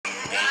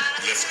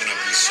lifting up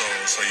your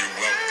soul, so you're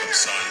welcome,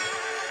 son.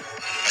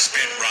 I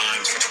spit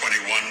rhymes for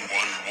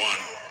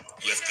 2111,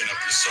 lifting up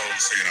your soul,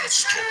 so you're not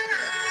struck.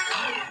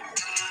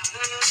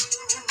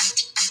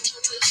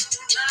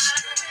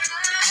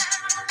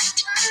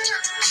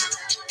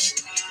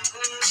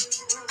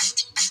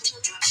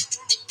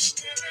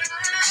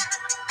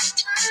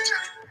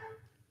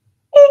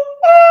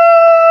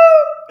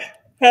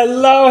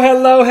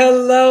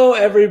 Hello,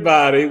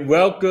 everybody.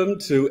 Welcome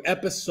to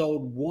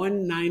episode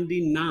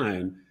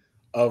 199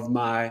 of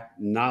my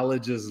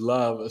Knowledge is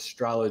Love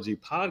Astrology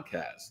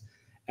podcast.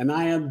 And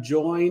I am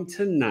joined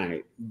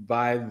tonight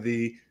by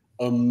the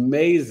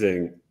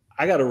amazing,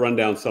 I got to run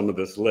down some of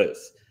this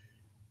list.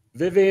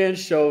 Viviane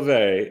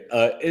Chauvet,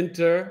 an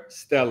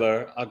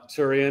Interstellar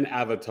Arcturian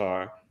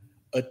avatar,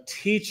 a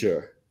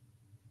teacher,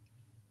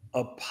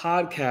 a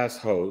podcast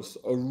host,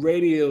 a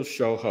radio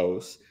show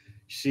host.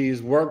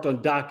 She's worked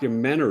on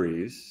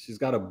documentaries. She's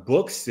got a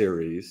book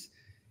series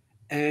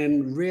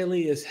and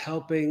really is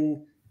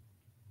helping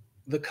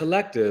the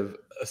collective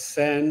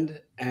ascend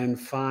and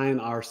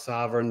find our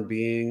sovereign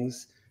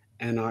beings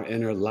and our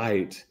inner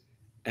light,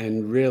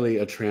 and really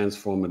a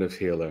transformative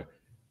healer.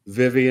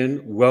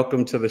 Viviane,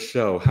 welcome to the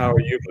show. How are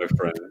you, my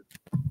friend?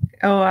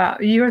 Oh,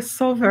 you're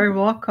so very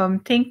welcome.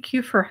 Thank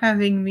you for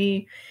having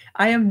me.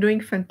 I am doing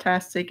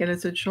fantastic, and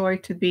it's a joy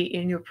to be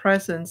in your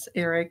presence,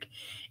 Eric.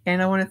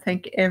 And I want to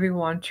thank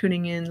everyone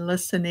tuning in,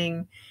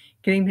 listening,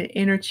 getting the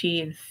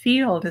energy, and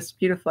feel this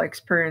beautiful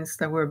experience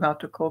that we're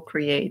about to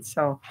co-create.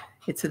 So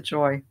it's a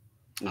joy.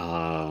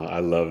 Ah, I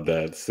love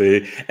that.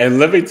 See, and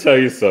let me tell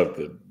you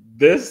something.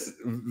 This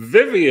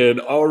Viviane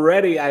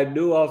already, I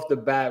knew off the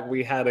bat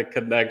we had a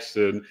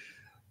connection.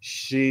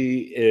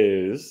 She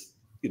is,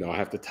 I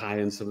have to tie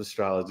in some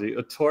astrology,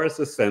 a Taurus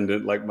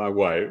ascendant like my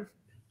wife,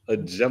 a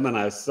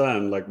Gemini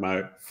sun like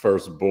my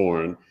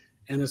firstborn,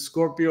 and a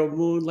Scorpio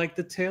moon like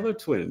the Taylor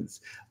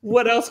twins.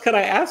 What else could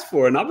I ask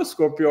for? And I'm a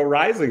Scorpio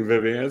rising,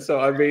 Viviane.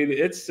 So, I mean,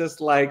 it's just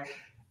like,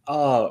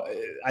 oh,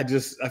 I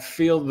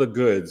feel the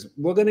goods.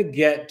 We're going to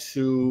get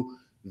to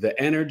the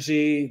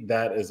energy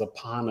that is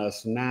upon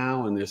us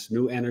now and this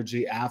new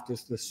energy after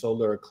the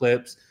solar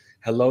eclipse.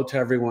 Hello to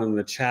everyone in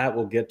the chat.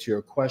 We'll get to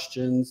your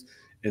questions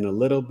in a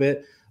little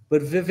bit.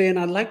 But Viviane,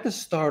 I'd like to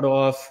start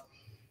off,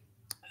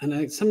 and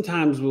I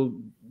sometimes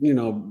will,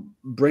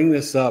 bring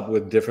this up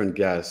with different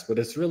guests, but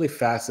it's really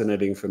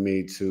fascinating for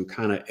me to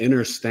kind of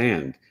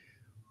understand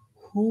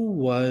who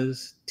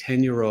was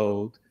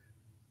 10-year-old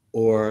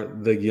or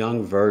the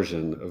young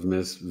version of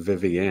Miss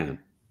Viviane.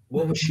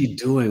 What was she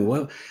doing?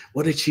 What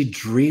did she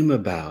dream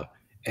about?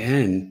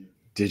 And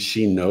did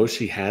she know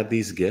she had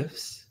these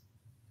gifts?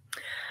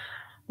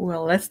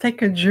 Well, let's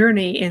take a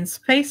journey in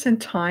space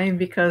and time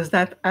because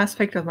that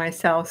aspect of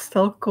myself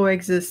still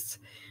coexists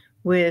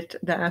with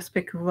the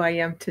aspect of who I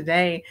am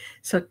today.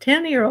 So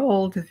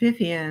 10-year-old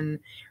Viviane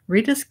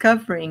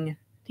rediscovering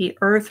the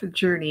Earth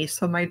journey.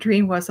 So my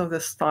dream was of the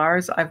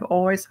stars. I've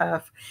always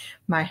have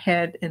my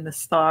head in the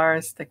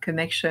stars, the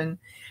connection,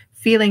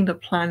 feeling the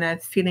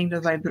planet, feeling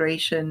the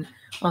vibration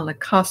on the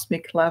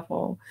cosmic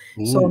level.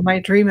 So my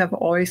dream have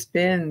always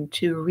been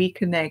to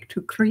reconnect,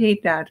 to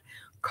create that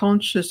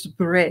conscious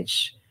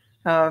bridge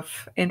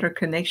of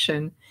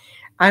interconnection.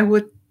 I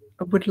would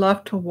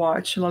love to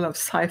watch a lot of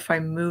sci-fi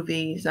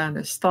movies and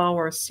the Star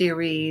Wars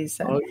series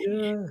Oh,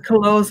 and yeah.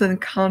 Close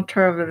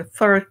Encounter of the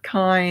Third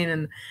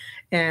Kind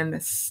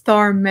and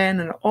Starman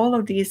and all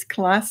of these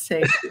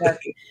classics that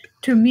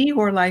to me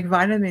were like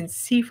vitamin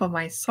C for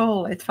my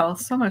soul. It felt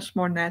so much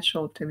more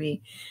natural to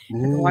me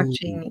than Mm.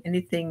 watching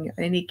anything,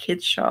 any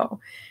kids show,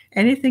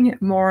 anything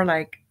more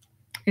like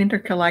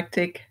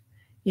intergalactic,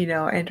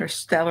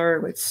 interstellar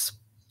with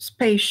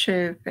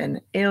spaceship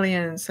and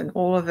aliens and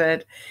all of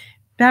it.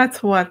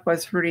 That's what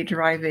was really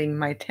driving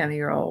my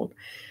 10-year-old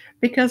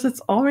because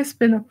it's always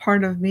been a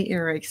part of me,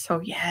 Eric. So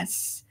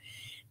yes,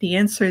 the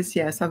answer is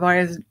yes.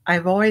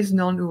 I've always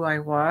known who I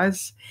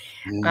was.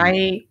 Mm.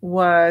 I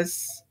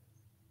was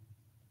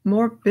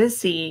more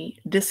busy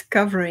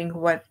discovering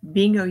what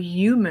being a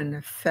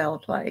human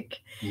felt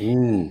like,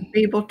 Mm.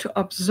 be able to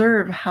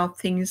observe how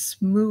things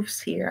moves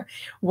here,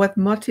 what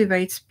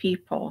motivates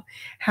people,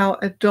 how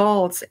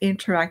adults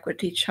interact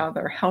with each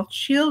other, how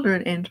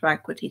children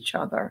interact with each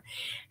other,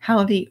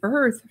 how the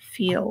earth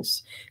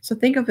feels. So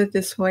think of it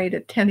this way: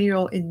 the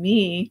 10-year-old in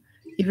me,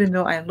 even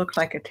though I look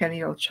like a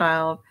 10-year-old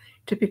child,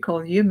 typical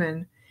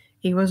human,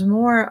 it was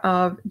more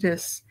of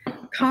this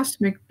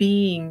cosmic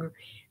being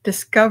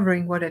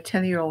discovering what a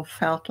 10-year-old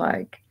felt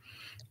like.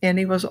 And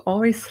it was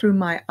always through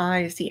my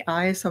eyes, the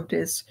eyes of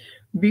this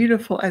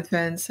beautiful,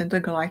 advanced,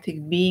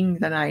 intergalactic being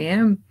that I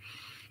am.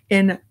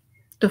 And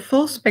the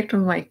full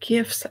spectrum of my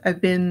gifts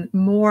have been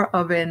more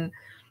of an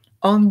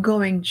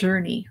ongoing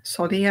journey.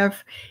 So they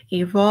have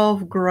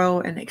evolved,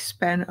 grow, and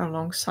expand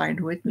alongside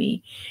with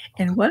me.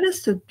 And what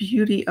is the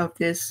beauty of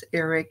this,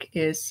 Eric,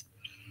 is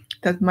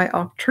that my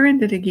Arcturian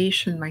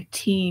delegation, my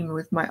team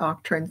with my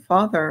Arcturian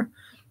father,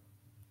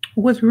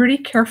 would really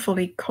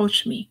carefully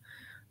coach me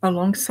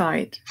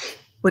alongside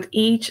with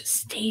each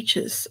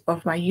stages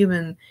of my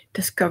human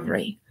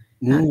discovery.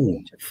 at the Mm.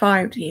 age of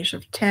 5, the age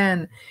of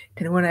 10,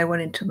 then when I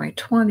went into my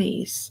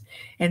 20s,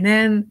 and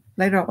then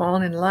later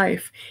on in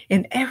life,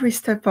 in every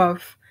step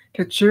of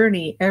the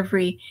journey,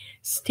 every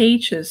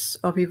stages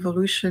of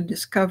evolution,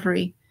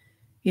 discovery,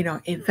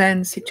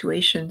 events,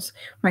 situations,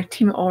 my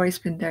team always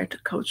been there to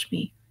coach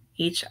me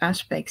each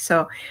aspect.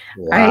 So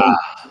I Wow.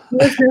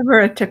 was never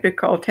a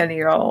typical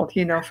 10-year-old.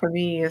 For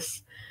me,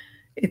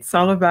 it's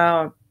all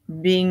about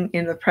being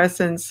in the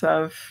presence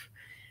of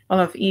all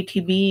of ET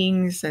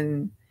beings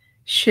and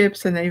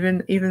ships, and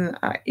even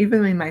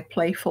in my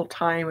playful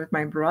time with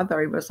my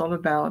brother, it was all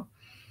about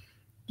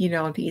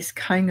these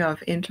kind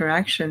of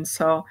interactions.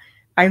 So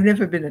I've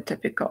never been a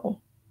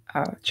typical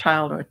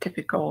child or a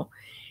typical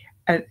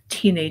a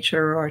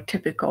teenager or a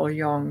typical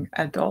young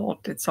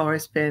adult. It's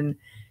always been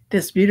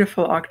this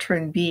beautiful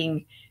Arcturian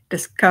being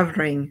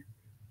discovering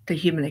the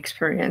human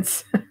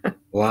experience.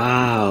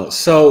 Wow.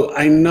 So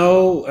I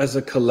know as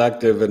a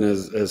collective and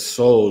as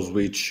souls,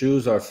 we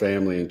choose our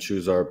family and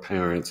choose our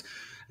parents,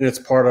 and it's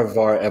part of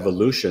our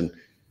evolution.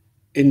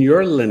 In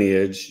your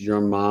lineage, your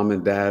mom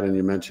and dad, and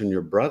you mentioned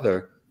your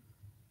brother,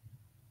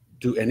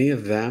 do any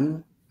of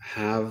them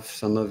have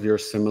some of your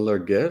similar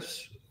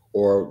gifts?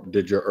 Or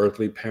did your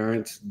earthly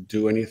parents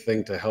do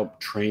anything to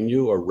help train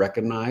you or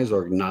recognize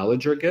or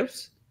acknowledge your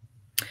gifts?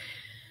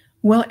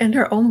 Well, in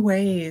their own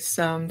ways.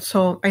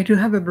 So I do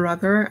have a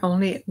brother,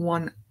 only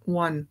one,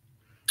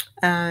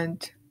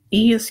 and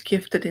he is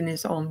gifted in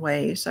his own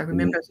ways. I Mhm.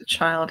 remember as a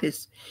child,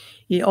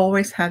 he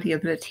always had the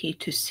ability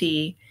to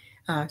see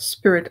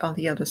spirit on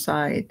the other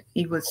side.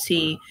 He would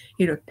see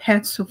either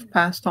pets who've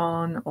passed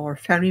on or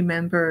family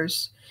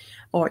members,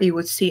 or he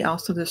would see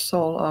also the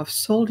soul of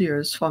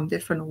soldiers from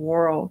different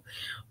world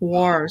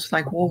wars,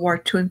 like World War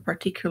II in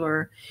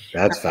particular.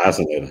 That's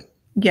fascinating.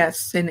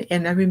 Yes,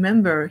 and I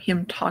remember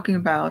him talking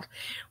about,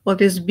 well,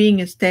 this being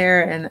is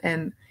there,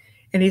 and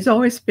he's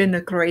always been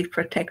a great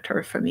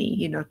protector for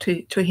me.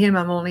 To him,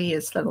 I'm only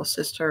his little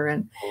sister,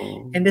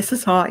 Oh, and this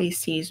is how he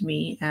sees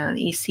me, and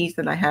he sees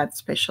that I had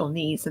special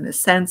needs in a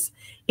sense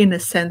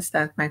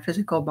that my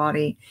physical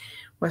body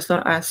was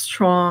not as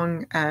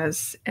strong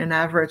as an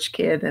average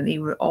kid, and he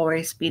would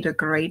always be the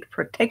great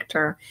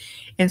protector.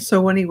 And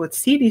so when he would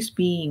see this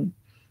being,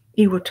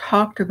 he would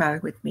talk about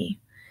it with me,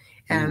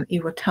 mm, and he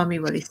would tell me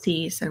what he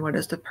sees and what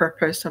is the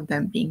purpose of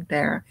them being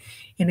there.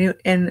 And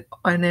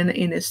then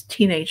in his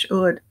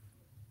teenagehood,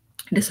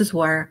 this is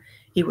where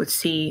he would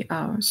see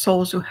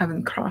souls who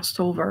haven't crossed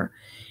over,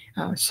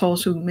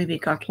 souls who maybe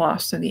got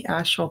lost in the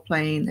astral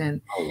plane,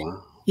 and oh,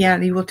 wow. yeah,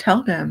 and he will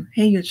tell them,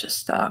 "Hey, you're just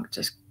stuck.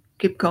 Just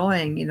keep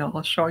going.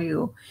 I'll show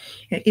you."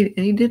 And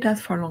he did that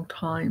for a long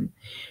time.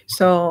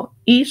 So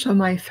each of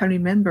my family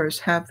members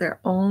have their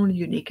own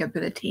unique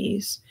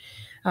abilities.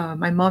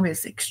 My mom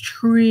is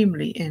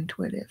extremely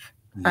intuitive.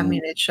 I Mhm.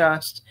 mean,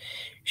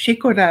 she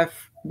could have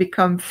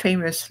become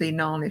famously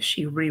known if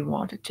she really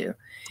wanted to.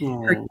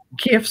 Her Oh,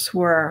 gifts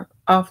were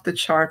off the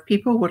chart.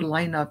 People would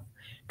line up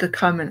to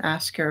come and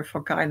ask her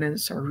for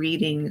guidance or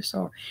readings,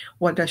 or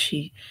what does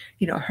she,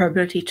 her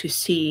ability to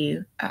see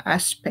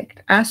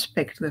aspect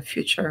of the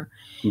future.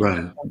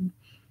 right.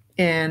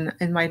 And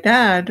my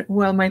dad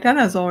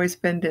has always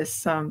been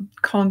this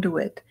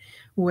conduit,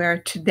 where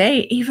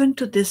today, even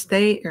to this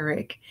day,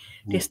 Eric,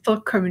 they Mm, still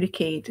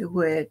communicate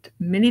with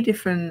many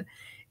different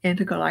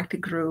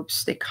intergalactic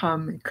groups. They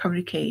come and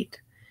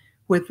communicate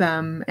with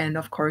them, and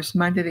of course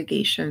my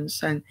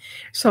delegations. And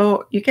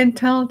so you can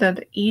tell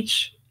that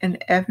each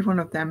and every one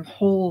of them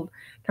hold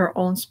their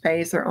own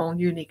space, their own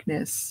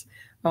uniqueness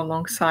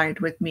alongside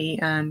with me.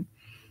 And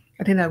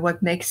I think that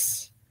what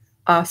makes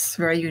us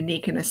very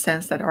unique, in a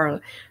sense that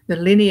the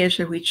lineage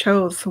that we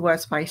chose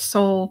was by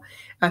soul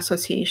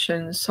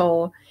association,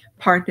 soul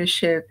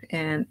partnership,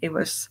 and it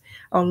was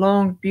a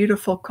long,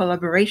 beautiful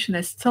collaboration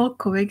that still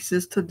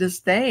coexists to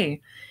this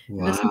day.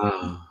 And this is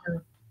Wow.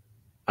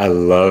 I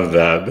love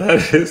that.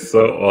 That is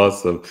so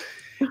awesome.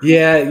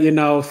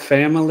 Yeah,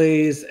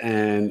 families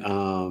and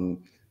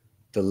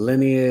the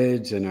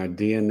lineage and our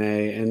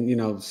DNA.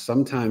 And,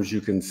 sometimes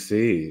you can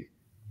see,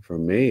 for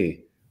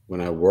me,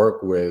 when I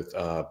work with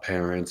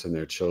parents and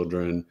their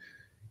children,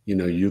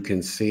 you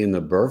can see in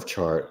the birth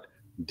chart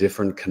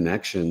different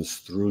connections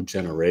through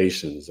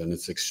generations. And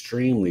it's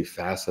extremely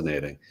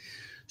fascinating.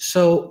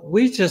 So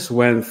we just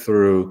went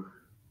through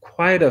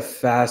quite a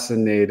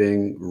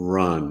fascinating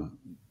run.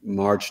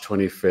 March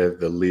 25th,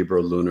 the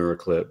Libra lunar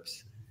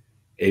eclipse.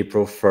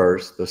 April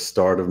 1st, the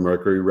start of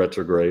Mercury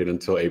retrograde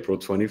until April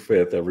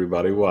 25th,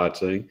 everybody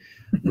watching.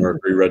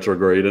 Mercury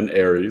retrograde in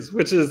Aries,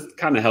 which is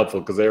kind of helpful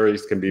because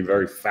Aries can be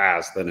very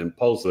fast and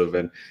impulsive,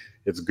 and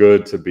it's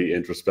good to be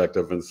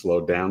introspective and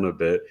slow down a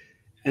bit.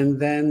 And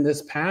then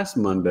this past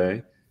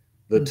Monday,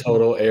 the Mhm.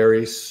 total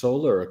Aries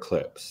solar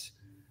eclipse,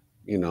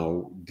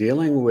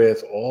 dealing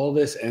with all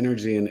this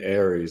energy in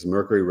Aries,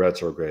 Mercury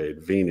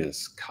retrograde,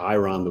 Venus,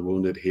 Chiron, the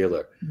wounded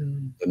healer,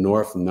 Mm. the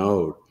North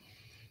Node.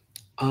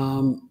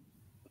 Um,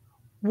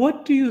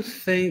 what do you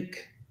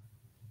think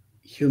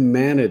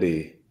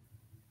humanity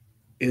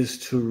is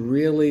to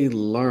really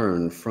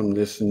learn from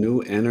this new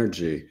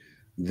energy,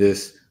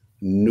 this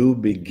new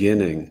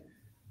beginning?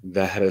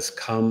 that has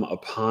come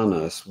upon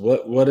us.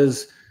 What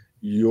is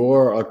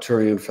your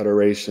Arcturian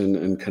Federation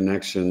and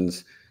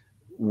connections?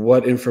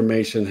 What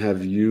information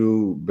have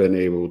you been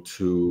able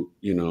to,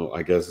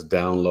 I guess,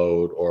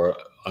 download or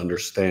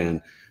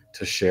understand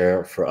to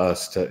share for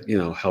us to,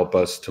 help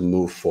us to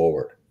move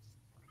forward?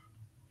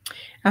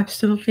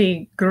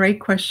 Absolutely. Great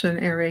question,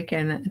 Eric.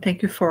 And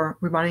thank you for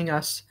reminding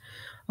us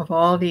of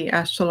all the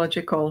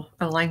astrological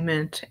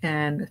alignment,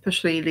 and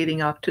especially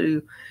leading up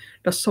to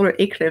the solar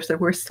eclipse that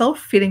we're still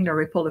feeling the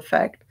ripple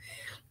effect.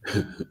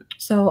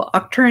 So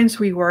Arcturians,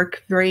 we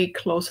work very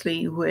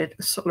closely with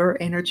solar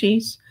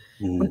energies,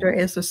 whether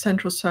it's the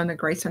central sun, the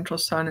great central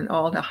sun, and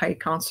all the high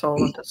council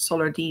of the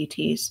solar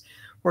deities.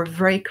 We're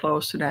very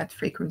close to that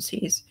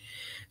frequencies.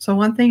 So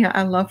one thing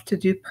I love to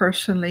do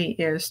personally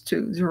is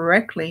to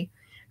directly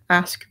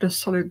ask the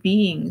solar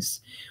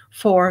beings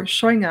for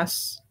showing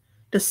us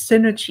the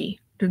synergy,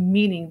 the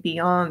meaning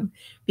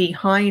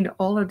behind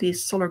all of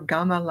these solar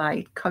gamma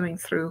light coming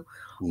through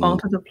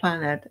onto the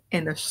planet,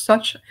 and there's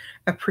such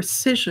a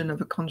precision of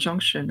a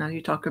conjunction. Now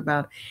you talk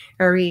about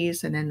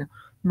Aries and then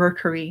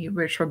Mercury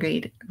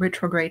retrograde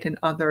and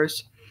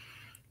others.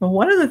 But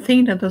one of the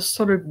things that the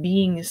solar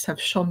beings have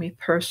shown me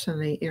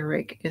personally,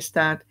 Eric, is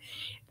that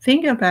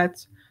think of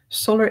that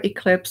solar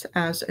eclipse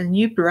as a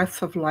new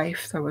breath of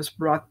life that was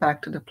brought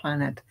back to the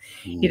planet.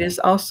 It is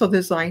also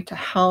designed to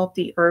help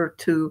the Earth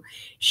to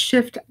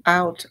shift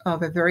out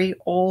of a very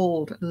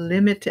old,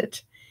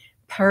 limited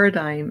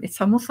paradigm. It's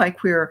almost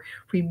like we're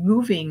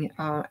removing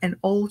an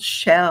old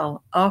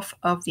shell off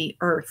of the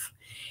Earth.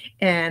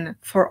 And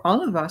for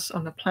all of us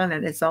on the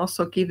planet, it's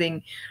also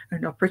giving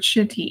an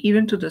opportunity,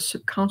 even to the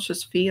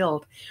subconscious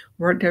field,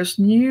 where there's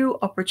new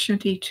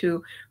opportunity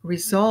to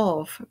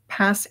resolve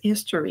past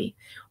history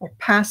or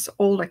past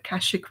old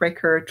Akashic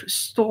record, to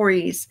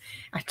stories,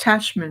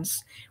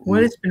 attachments,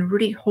 what has been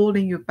really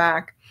holding you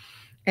back.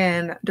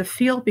 And the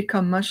field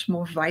become much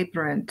more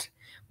vibrant,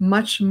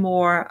 much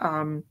more,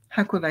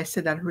 how could I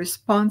say that,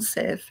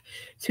 responsive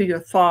to your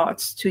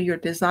thoughts, to your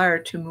desire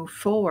to move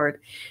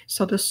forward.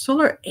 So the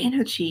solar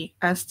energy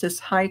has this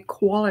high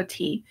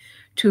quality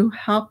to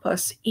help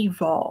us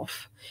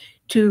evolve,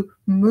 to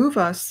move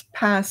us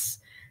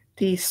past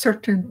the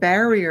certain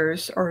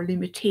barriers or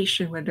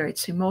limitation, whether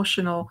it's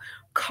emotional,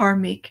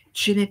 karmic,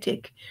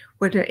 genetic,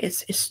 whether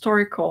it's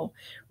historical,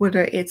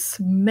 whether it's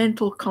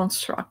mental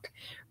construct.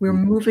 We're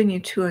moving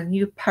into a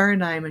new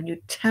paradigm, a new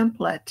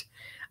template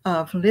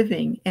of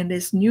living. And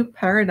this new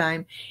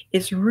paradigm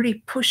is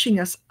really pushing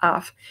us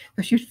off.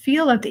 Because you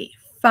feel the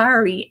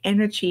fiery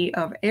energy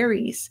of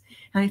Aries,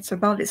 and it's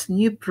about this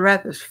new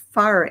breath, this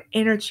fire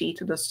energy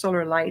to the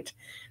solar light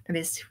that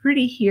is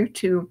really here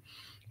to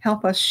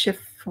help us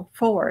shift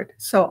forward.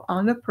 So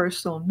on a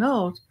personal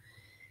note,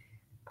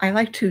 I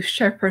like to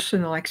share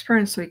personal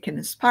experience so it can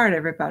inspire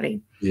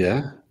everybody.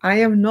 Yeah. I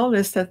have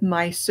noticed that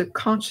my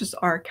subconscious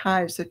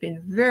archives have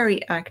been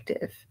very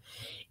active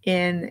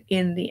in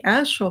the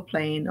astral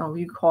plane, or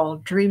we call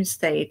dream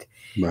state.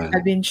 Right.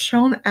 I've been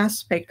shown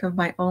aspect of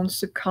my own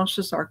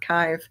subconscious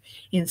archive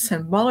in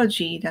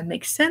symbology that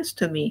makes sense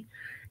to me.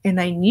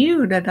 And I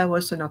knew that that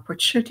was an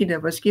opportunity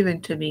that was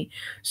given to me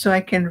so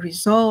I can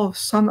resolve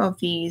some of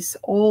these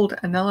old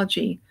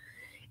analogy.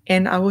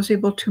 And I was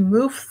able to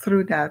move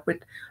through that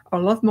with a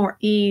lot more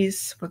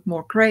ease, with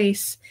more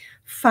grace,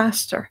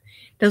 faster.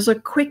 There's a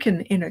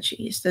quicken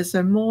energies. There's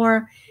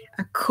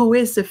a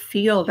cohesive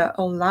field that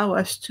allow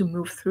us to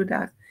move through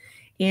that.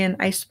 And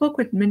I spoke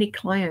with many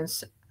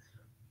clients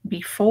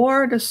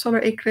before the solar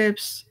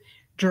eclipse,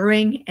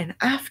 during and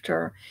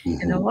after.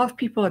 And a lot of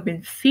people have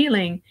been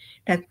feeling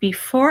that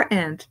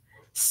beforehand,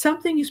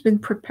 something has been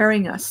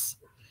preparing us.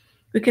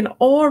 We can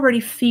already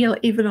feel,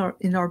 even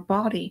in our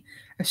body,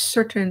 a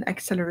certain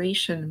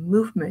acceleration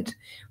movement,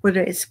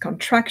 whether it's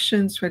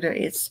contractions, whether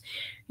it's,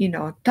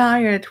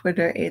 diet,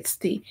 whether it's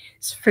the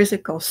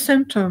physical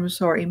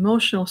symptoms or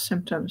emotional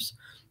symptoms.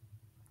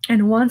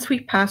 And once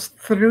we pass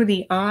through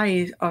the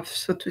eye of,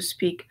 so to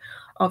speak,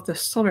 of the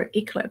solar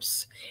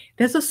eclipse,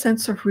 there's a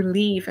sense of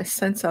relief, a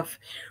sense of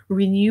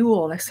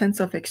renewal, a sense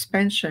of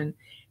expansion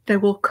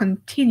that will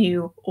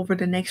continue over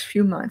the next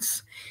few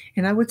months.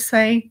 And I would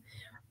say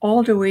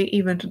all the way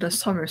even to the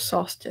summer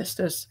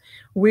solstice,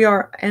 we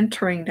are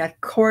entering that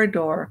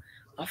corridor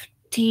of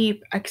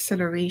deep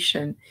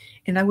acceleration.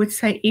 And I would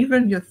say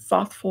even your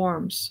thought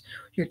forms,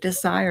 your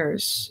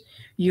desires,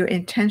 your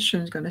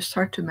intentions going to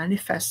start to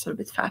manifest a little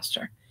bit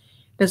faster.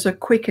 There's a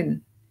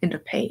quicken in the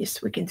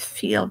pace. We can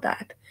feel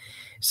that.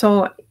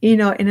 So,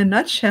 in a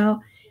nutshell,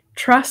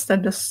 trust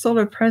that the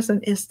solar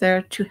present is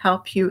there to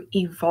help you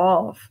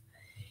evolve.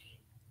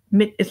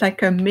 It's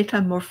like a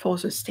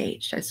metamorphosis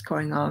stage that's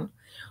going on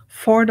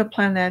for the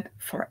planet,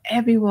 for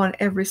everyone,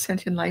 every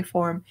sentient life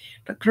form,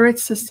 the grid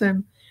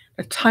system,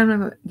 the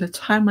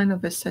timeline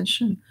of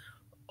ascension,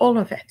 all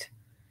of it.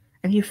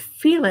 And you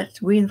feel it.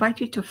 We invite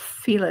you to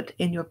feel it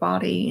in your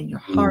body, in your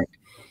heart,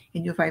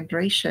 in your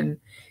vibration.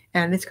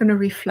 And it's going to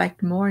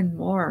reflect more and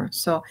more.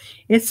 So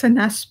it's an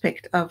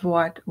aspect of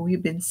what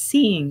we've been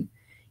seeing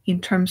in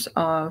terms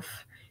of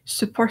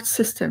support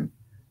system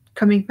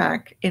coming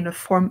back in the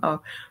form of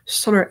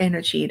solar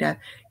energy, that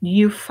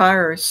new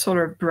fire,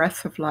 solar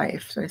breath of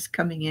life. So it's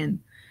coming in.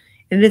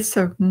 And it's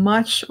a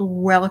much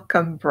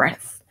welcome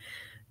breath,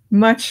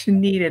 much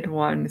needed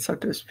one, so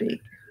to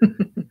speak.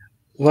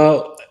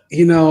 Well,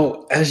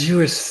 as you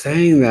were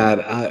saying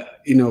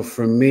that,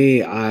 for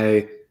me,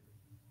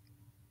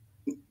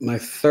 my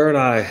third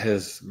eye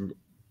has,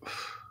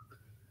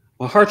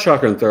 my heart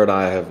chakra and third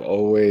eye have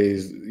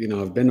always,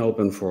 have been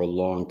open for a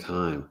long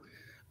time.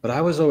 But I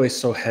was always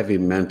so heavy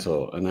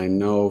mental. And I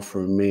know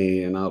for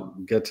me, and I'll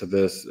get to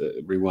this,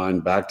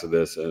 rewind back to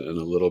this in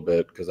a little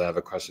bit, because I have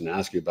a question to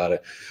ask you about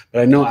it.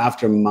 But I know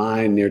after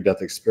my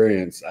near-death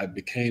experience, I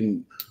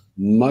became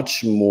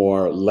much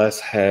more less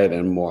head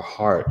and more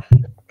heart.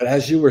 But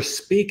as you were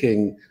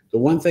speaking, the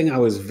one thing I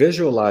was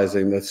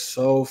visualizing that's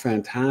so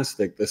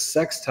fantastic, the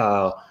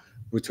sextile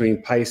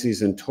between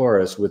Pisces and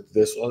Taurus, with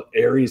this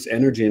Aries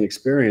energy and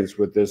experience,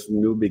 with this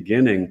new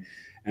beginning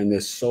and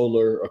this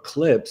solar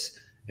eclipse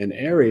in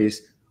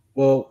Aries.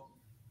 Well,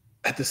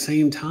 at the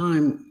same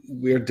time,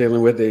 we're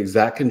dealing with the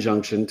exact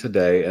conjunction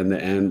today and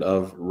the end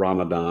of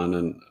Ramadan,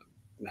 and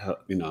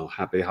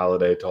happy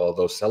holiday to all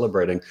those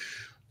celebrating.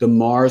 The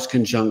Mars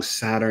conjunct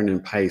Saturn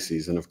and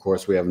Pisces, and of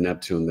course we have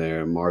Neptune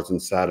there. Mars and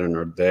Saturn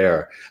are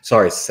there.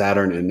 Sorry,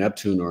 Saturn and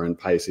Neptune are in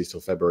Pisces till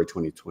February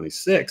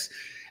 2026.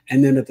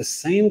 And then at the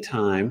same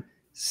time,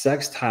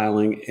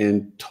 sextiling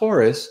in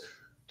Taurus,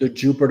 the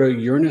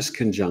Jupiter-Uranus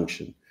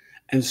conjunction.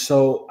 And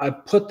so I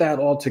put that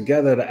all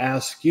together to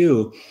ask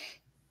you,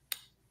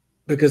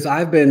 because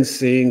I've been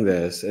seeing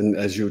this, and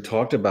as you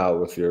talked about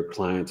with your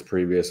clients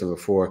previous and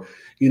before,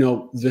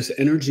 this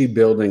energy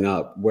building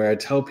up, where I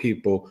tell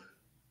people,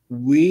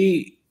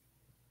 we've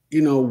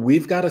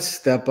got to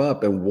step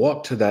up and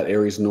walk to that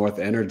Aries North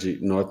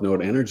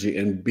Node energy,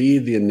 and be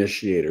the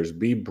initiators,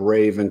 be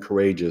brave and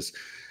courageous,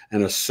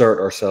 and assert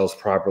ourselves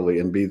properly,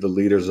 and be the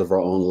leaders of our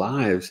own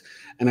lives.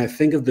 And I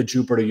think of the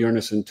Jupiter,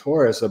 Uranus, and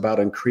Taurus about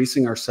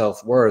increasing our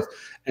self-worth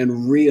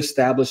and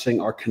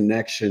reestablishing our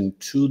connection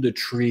to the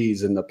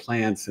trees and the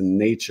plants and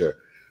nature,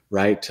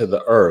 right? To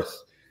the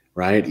earth,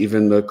 right?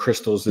 Even the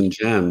crystals and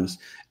gems.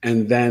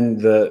 And then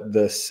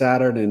the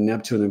Saturn and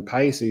Neptune and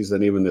Pisces,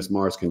 and even this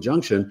Mars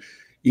conjunction,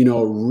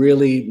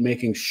 really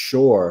making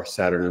sure,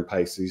 Saturn and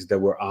Pisces, that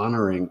we're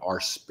honoring our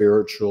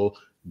spiritual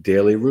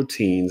daily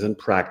routines and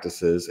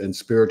practices and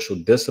spiritual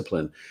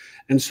discipline.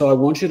 And so I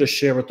want you to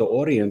share with the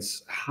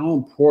audience how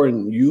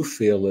important you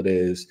feel it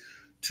is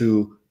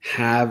to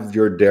have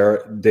your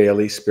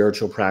daily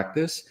spiritual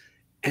practice,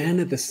 and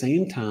at the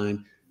same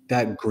time,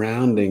 that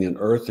grounding and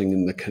earthing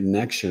and the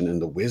connection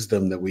and the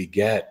wisdom that we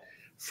get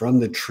from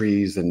the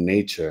trees and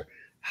nature.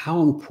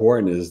 How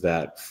important is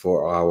that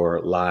for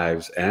our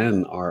lives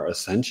and our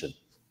ascension?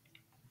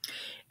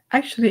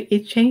 Actually,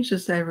 it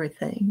changes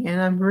everything.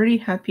 And I'm really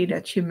happy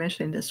that you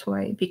mentioned this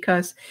way,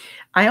 because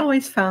I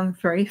always found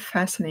very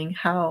fascinating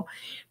how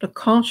the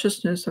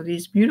consciousness of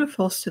these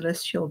beautiful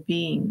celestial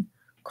beings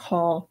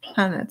called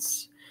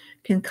planets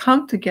can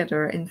come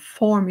together and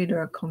form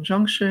either a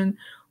conjunction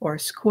or a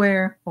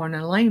square or an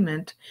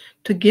alignment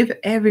to give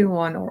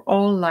everyone or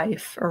all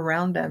life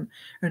around them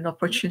an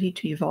opportunity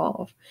to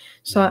evolve.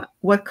 So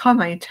what caught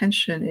my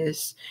attention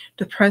is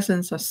the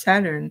presence of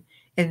Saturn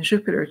and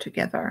Jupiter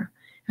together.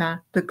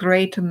 The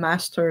great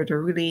master, the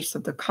release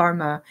of the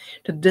karma,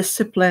 the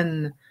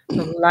discipline,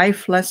 the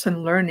life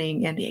lesson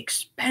learning, and the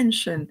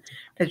expansion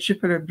that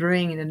Jupiter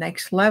brings in the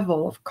next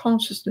level of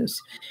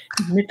consciousness,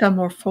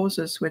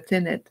 metamorphosis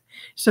within it.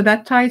 So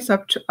that ties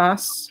up to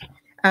us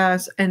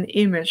as an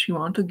image we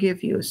want to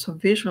give you. So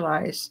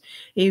visualize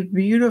a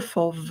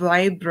beautiful,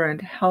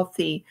 vibrant,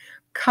 healthy,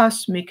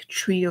 cosmic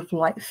tree of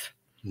life.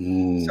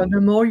 So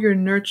the more you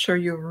nurture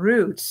your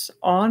roots,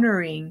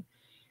 honoring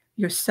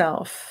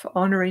yourself,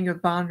 honoring your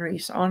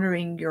boundaries,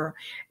 honoring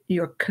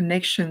your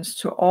connections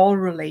to all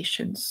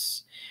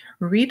relations,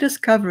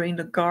 rediscovering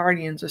the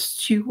guardians, the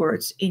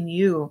stewards in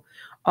you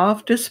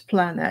of this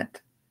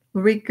planet,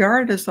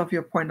 regardless of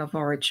your point of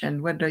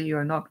origin, whether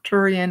you're an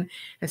Arcturian,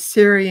 a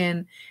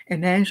Syrian,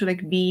 an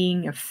angelic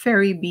being, a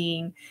fairy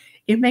being,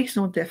 it makes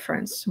no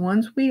difference.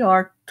 Once we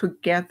are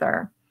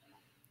together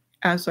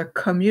as a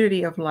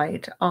community of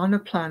light on a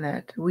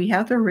planet, we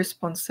have the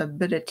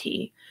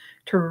responsibility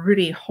to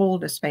really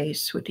hold a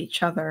space with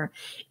each other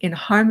in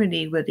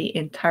harmony with the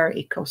entire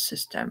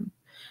ecosystem.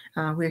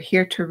 We're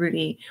here to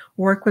really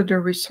work with the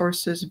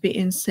resources, be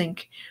in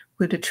sync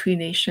with the tree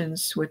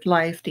nations, with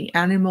life, the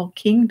animal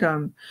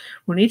kingdom.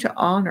 We need to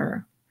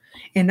honor.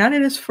 And that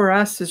it is for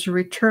us is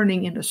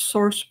returning in the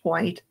source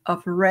point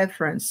of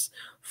reverence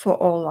for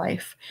all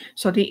life.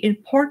 So the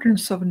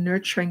importance of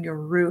nurturing your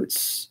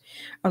roots,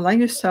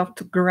 allowing yourself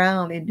to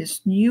ground in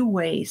these new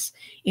ways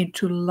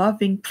into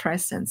loving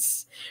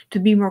presence, to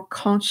be more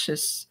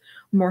conscious,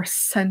 more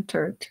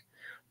centered,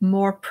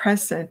 more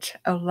present,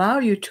 allow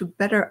you to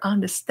better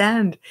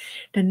understand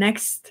the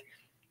next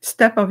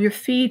step of your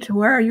feet.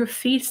 Where are your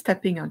feet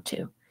stepping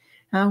onto?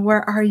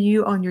 Where are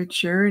you on your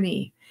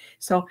journey?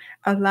 So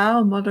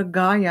allow Mother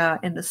Gaia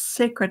and the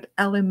sacred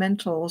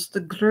elementals, the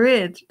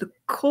grid, the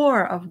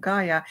core of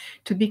Gaia,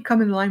 to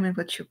become in alignment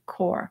with your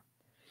core.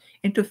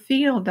 and to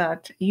feel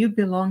that you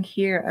belong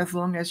here as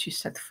long as you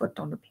set foot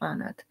on the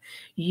planet.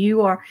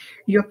 Your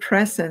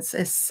presence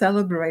is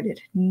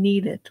celebrated,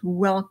 needed,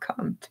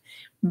 welcomed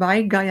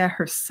by Gaia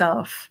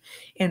herself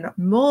in a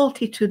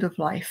multitude of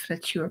life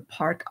that you're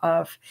part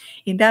of.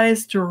 And that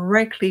is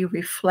directly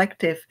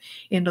reflective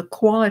in the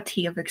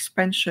quality of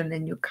expansion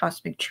in your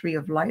cosmic tree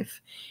of life.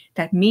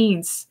 That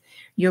means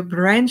your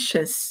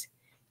branches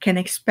can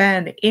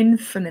expand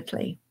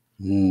infinitely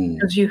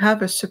because you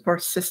have a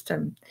support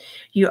system.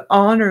 You're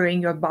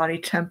honoring your body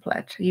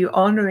template. You're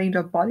honoring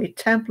the body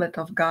template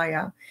of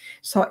Gaia.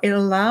 So it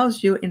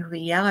allows you in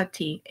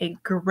reality a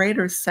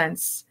greater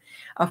sense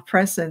of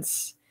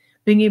presence,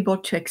 being able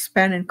to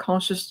expand in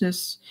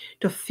consciousness,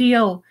 to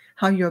feel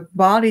how your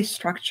body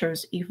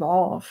structures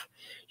evolve.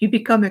 You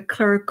become a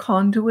clear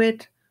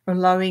conduit,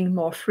 allowing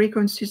more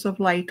frequencies of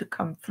light to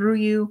come through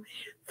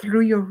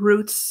your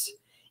roots,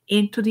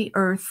 into the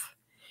earth.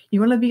 You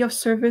want to be of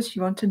service.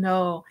 You want to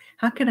know,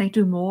 how can I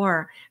do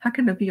more? How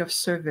can I be of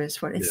service?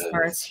 Well, it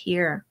starts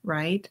here,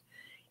 right?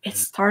 It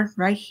starts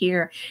right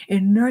here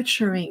in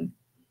nurturing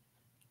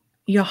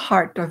your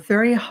heart, the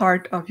very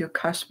heart of your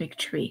cosmic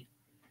tree.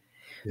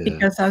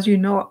 Because as you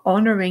know,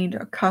 honoring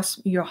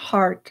your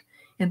heart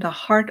and the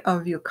heart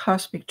of your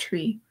cosmic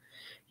tree,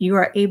 you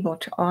are able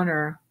to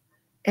honor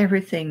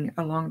everything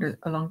along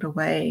the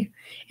way,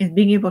 and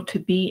being able to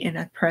be in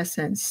that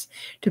presence,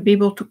 to be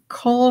able to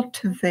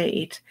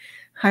cultivate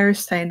higher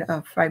state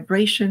of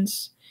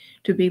vibrations,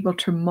 to be able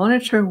to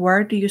monitor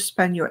where do you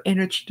spend your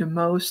energy the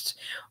most,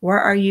 where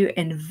are you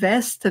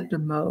invested the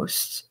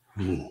most,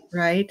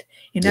 right?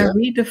 And now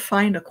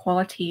redefine the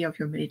quality of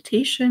your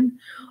meditation,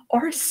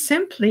 or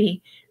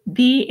simply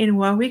be in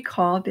what we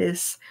call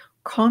this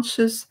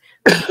conscious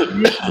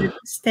meditative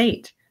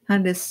state,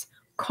 and this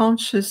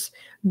conscious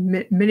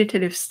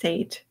meditative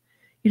state.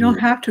 You don't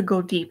have to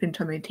go deep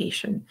into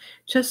meditation.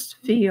 Just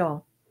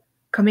feel,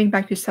 coming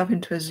back yourself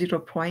into a 0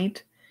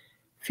 point,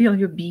 feel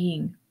your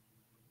being.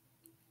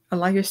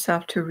 Allow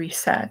yourself to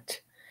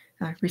reset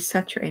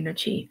your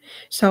energy.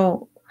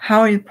 So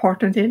how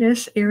important it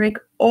is, Eric,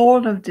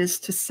 all of this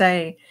to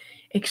say,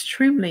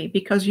 extremely,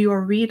 because you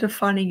are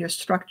redefining your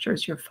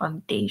structures, your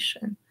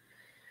foundation.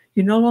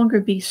 You no longer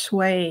be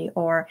sway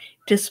or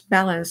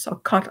disbalanced or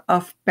cut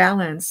off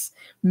balance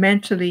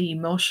mentally,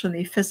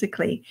 emotionally,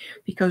 physically,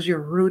 because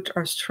your roots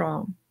are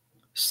strong,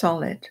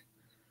 solid.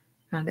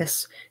 And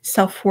this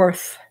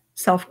self-worth,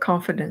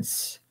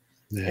 self-confidence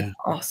is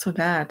also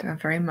that,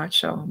 very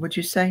much so. Would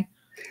you say?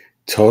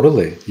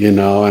 Totally, and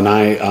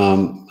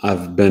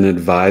I've been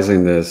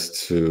advising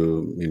this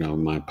to,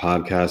 my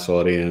podcast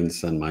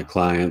audience and my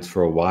clients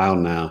for a while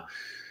now,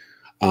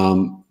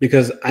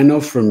 because I know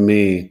for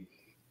me,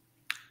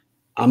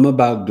 I'm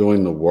about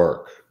doing the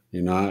work.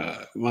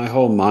 My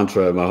whole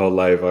mantra, my whole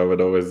life, I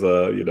would always,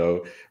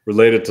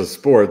 relate it to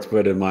sports,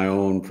 but in my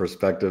own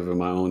perspective, in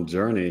my own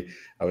journey,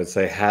 I would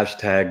say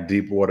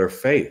 #deepwater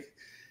faith.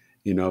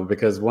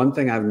 Because one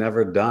thing I've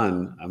never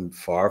done, I'm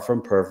far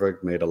from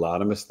perfect, made a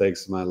lot of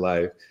mistakes in my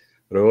life,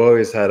 but I've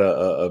always had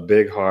a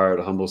big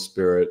heart, humble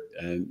spirit,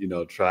 and,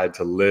 tried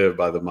to live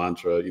by the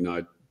mantra,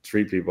 I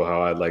treat people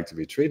how I'd like to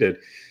be treated,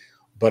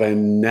 but I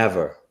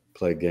never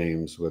play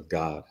games with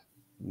God,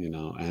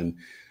 and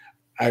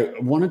I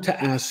wanted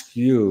to ask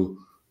you,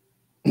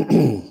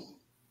 and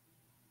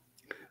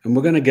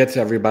we're going to get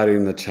to everybody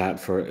in the chat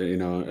for,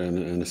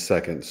 in a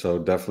second. So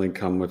definitely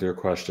come with your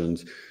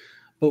questions.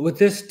 But with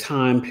this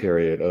time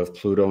period of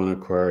Pluto and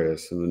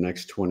Aquarius in the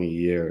next 20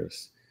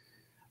 years,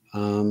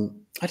 I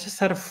just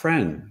had a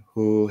friend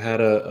who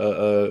had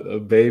a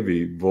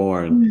baby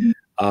born.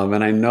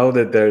 And I know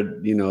that they're,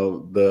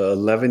 the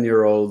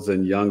 11-year-olds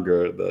and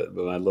younger,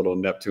 my little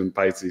Neptune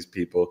Pisces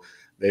people,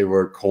 they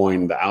were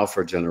coined the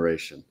Alpha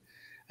generation.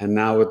 And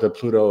now with the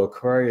Pluto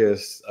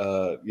Aquarius,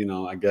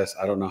 I guess,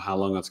 I don't know how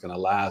long that's going to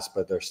last,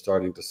 but they're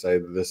starting to say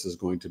that this is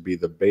going to be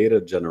the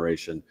Beta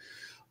generation.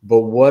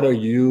 But what are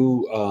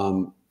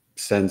you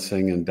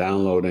sensing and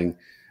downloading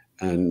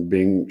and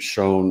being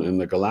shown in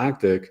the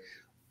galactic?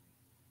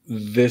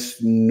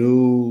 These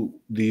new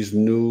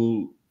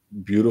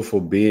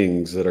beautiful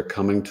beings that are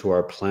coming to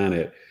our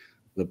planet,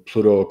 the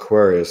Pluto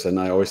Aquarius, and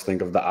I always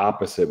think of the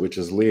opposite, which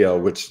is Leo,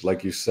 which,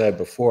 like you said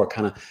before,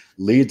 kind of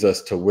leads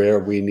us to where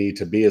we need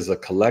to be as a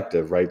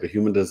collective, right? The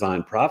human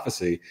design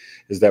prophecy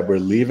is that we're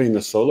leaving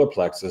the solar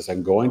plexus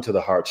and going to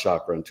the heart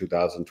chakra in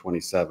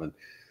 2027.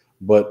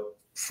 But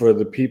for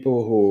the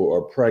people who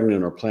are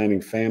pregnant or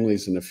planning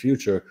families in the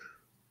future,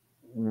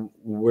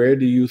 where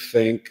do you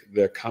think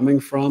they're coming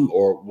from,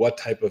 or what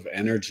type of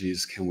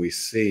energies can we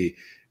see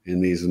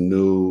in these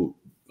new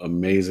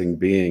amazing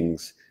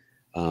beings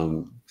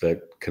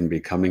that can be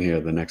coming here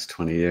the next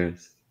 20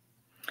 years?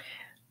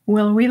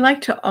 Well, we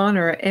like to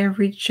honor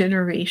every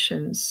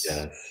generations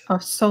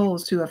of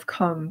souls who have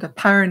come, the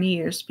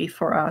pioneers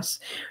before us,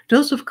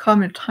 those who've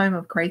come in time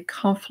of great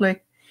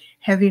conflict,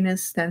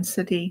 heaviness,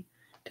 density,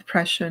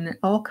 depression, and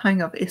all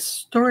kind of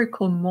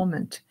historical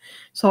moment.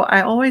 So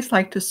I always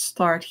like to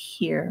start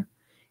here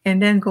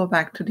and then go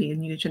back to the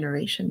new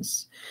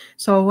generations.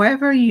 So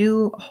wherever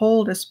you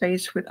hold a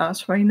space with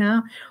us right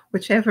now,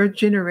 whichever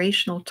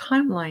generational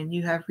timeline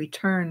you have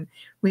returned,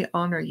 we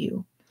honor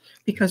you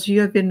because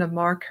you have been the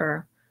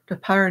marker, the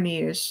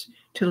pioneers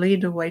to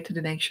lead the way to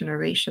the next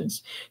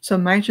generations. So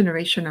my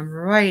generation, I'm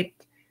right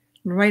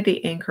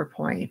the anchor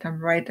point.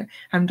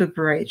 I'm the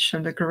bridge.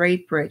 I'm the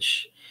great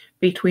bridge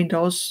between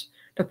those,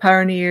 the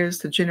pioneers,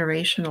 the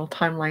generational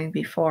timeline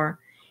before,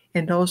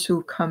 and those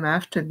who come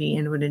after me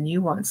and with the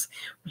new ones.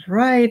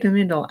 Right in the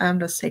middle, I'm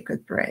the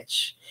sacred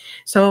bridge.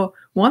 So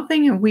one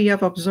thing we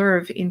have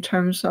observed in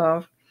terms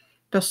of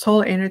the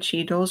soul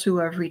energy, those who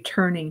are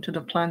returning to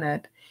the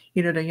planet,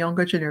 the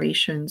younger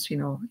generations,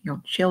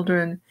 young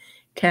children,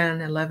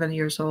 10, 11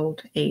 years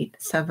old, 8,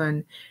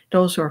 7,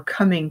 those who are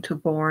coming to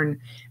born.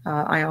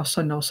 I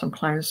also know some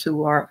clients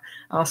who are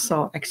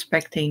also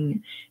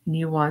expecting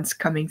new ones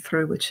coming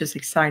through, which is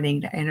exciting,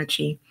 the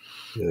energy.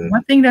 Yeah.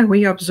 One thing that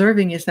we are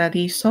observing is that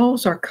these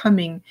souls are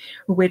coming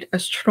with a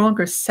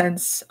stronger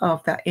sense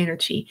of that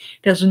energy.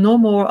 There's no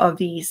more of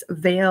these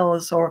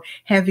veils or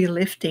heavy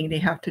lifting they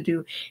have to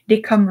do. They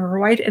come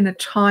right in a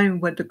time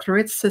when the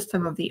grid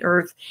system of the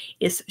earth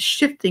is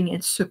shifting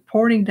and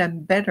supporting them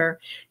better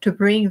to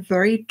bring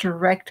very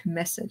direct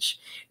message.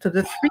 So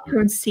the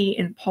frequency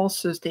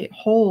impulses they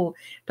hold,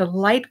 the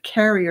light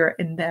carrier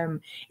in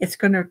them, it's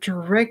going to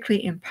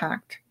directly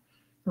impact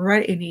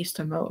right it needs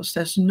the most.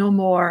 There's no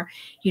more,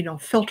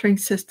 filtering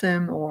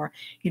system or,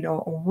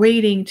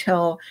 waiting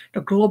till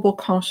the global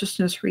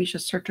consciousness reach a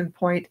certain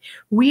point.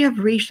 We have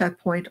reached that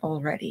point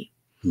already.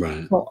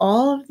 Right. So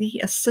all of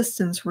the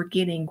assistance we're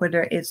getting,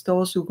 whether it's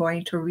those who are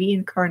going to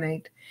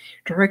reincarnate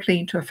directly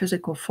into a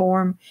physical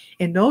form,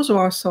 and those who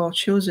are also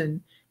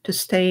chosen to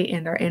stay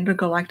in their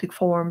intergalactic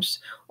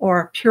forms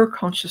or pure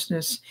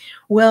consciousness,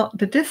 well,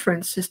 the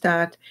difference is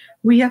that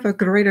we have a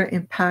greater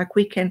impact.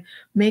 We can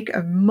make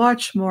a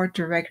much more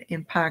direct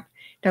impact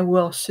that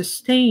will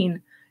sustain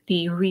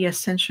the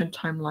reascension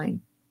timeline.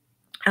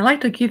 I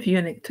like to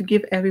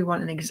give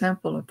everyone an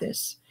example of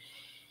this.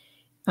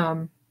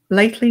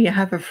 Lately, I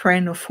have a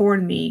friend who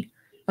forwarded me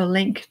a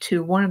link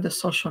to one of the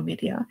social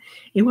media.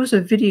 It was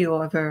a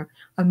video of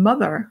a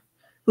mother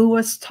who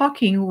was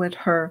talking with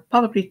her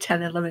probably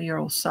 10,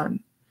 11-year-old son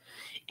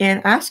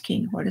and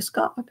asking, what is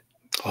God?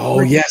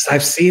 Oh, yes,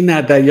 I've seen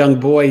that young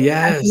boy.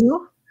 Yes.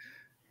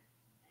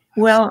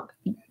 Well,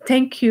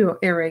 thank you,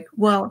 Eric.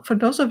 Well, for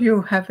those of you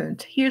who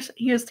haven't, here's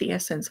the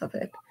essence of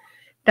it.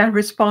 That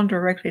respond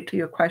directly to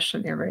your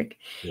question, Eric,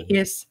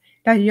 is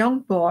that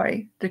young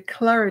boy, the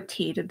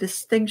clarity, the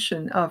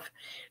distinction of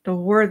the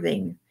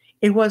wording.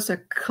 It was a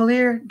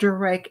clear,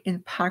 direct,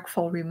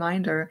 impactful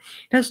reminder.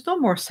 There's no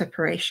more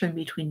separation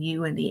between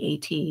you and the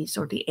ATs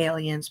or the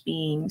aliens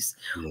beings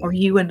or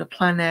you and the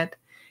planet.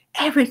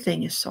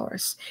 Everything is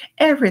source.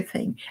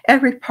 Everything,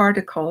 every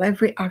particle,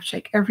 every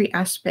object, every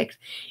aspect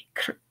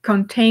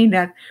contain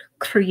that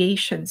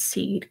creation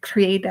seed,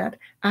 create that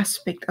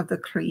aspect of the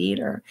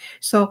creator.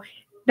 So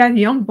that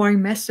young boy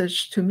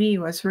message to me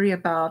was really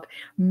about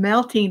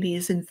melting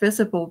these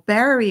invisible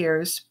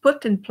barriers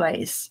put in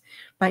place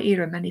by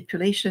either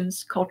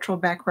manipulations, cultural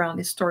background,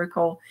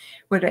 historical,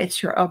 whether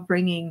it's your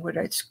upbringing,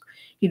 whether it's,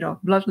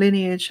 blood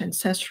lineage,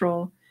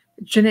 ancestral,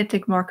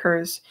 genetic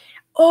markers.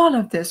 All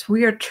of this,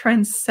 we are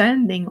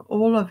transcending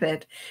all of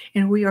it.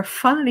 And we are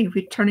finally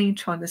returning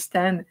to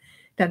understand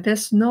that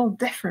there's no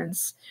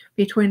difference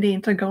between the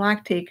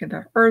intergalactic and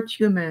the earth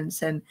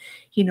humans and,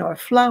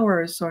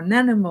 flowers or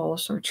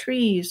animals or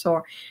trees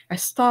or a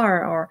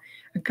star or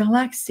a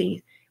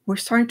galaxy. We're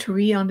starting to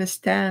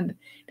re-understand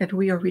that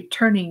we are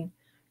returning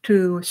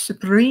to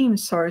supreme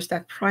source,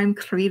 that prime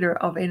creator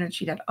of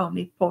energy, that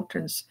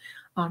omnipotence,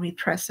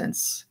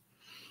 omnipresence.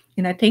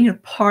 And I think a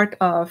part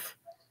of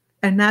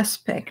an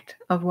aspect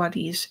of what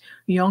these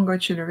younger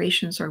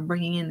generations are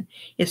bringing in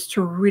is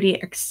to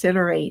really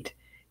accelerate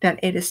that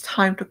it is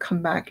time to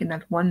come back in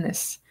that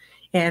oneness.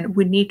 And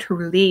we need to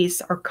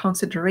release our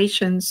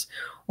considerations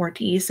or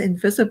these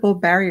invisible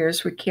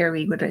barriers we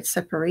carry, whether it's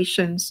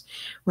separations,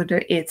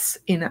 whether it's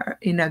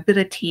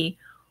inability,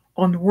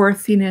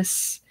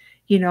 unworthiness.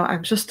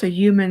 I'm just a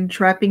human,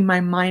 wrapping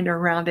my mind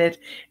around it.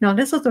 Now,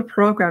 this is a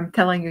program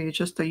telling you you're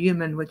just a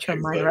human with your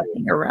mind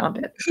wrapping around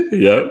it.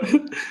 Yeah.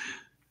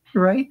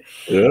 Right?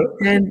 Yeah.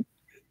 And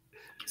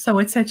so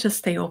it said just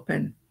stay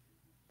open.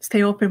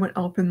 Stay open with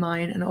open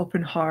mind and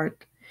open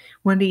heart.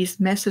 When these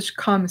messages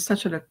come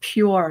such at a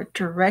pure,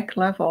 direct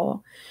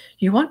level,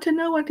 you want to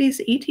know what these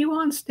ET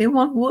wants? They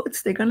want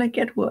woods. They're going to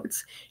get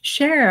woods.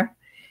 Share,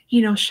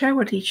 share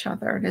with each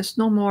other. There's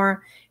no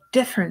more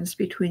difference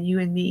between you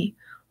and me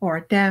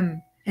or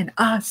them and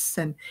us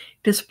and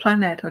this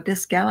planet or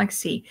this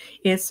galaxy.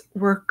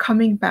 We're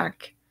coming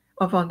back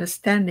of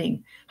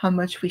understanding how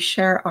much we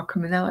share our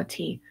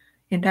commonality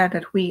and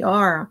that we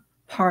are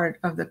part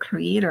of the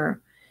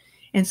creator.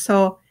 And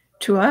so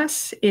to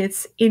us,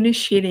 it's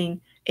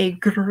initiating a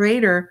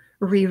greater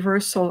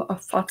reversal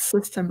of thought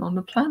system on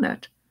the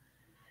planet.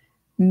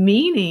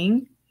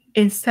 Meaning,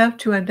 instead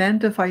to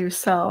identify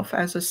yourself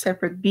as a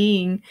separate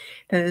being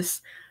that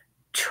is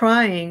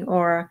trying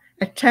or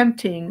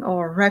attempting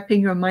or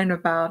wrapping your mind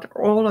about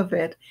all of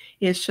it.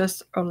 Is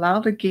just allow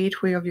the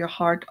gateway of your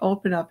heart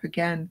open up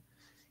again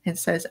and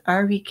says, I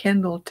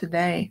rekindle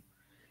today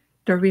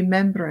the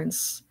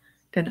remembrance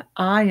that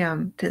I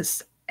am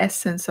this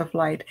essence of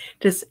light,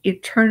 this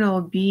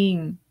eternal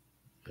being,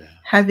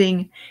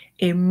 having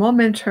a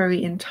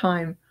momentary in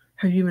time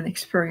a human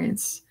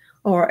experience,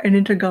 or an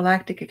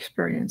intergalactic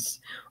experience,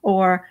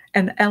 or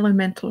an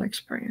elemental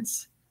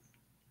experience.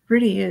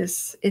 Really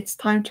is, it's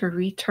time to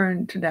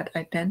return to that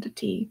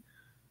identity,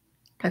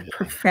 that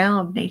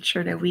profound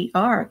nature that we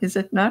are, is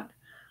it not?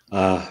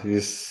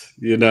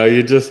 You know,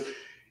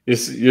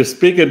 you're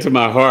speaking to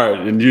my heart,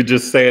 and you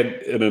just say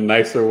it in a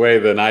nicer way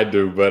than I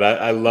do, but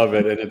I love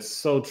it, and it's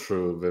so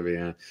true,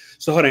 Viviane.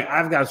 So, honey,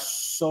 I've got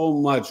so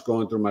much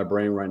going through my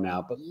brain right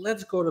now, but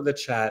let's go to the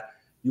chat.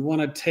 You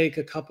want to take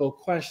a couple of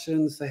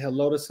questions, say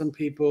hello to some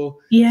people,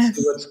 see Yes.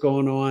 what's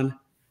going on?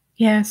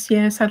 Yes,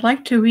 yes. I'd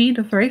like to read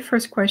the very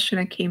first question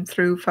that came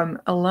through from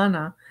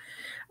Alana.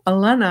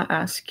 Alana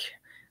asked,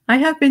 I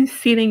have been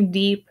feeling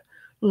deep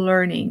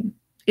learning.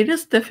 It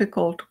is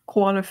difficult to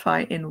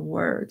qualify in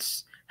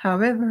words.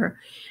 However,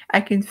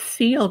 I can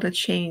feel the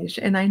change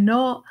and I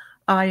know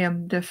I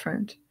am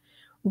different.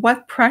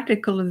 What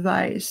practical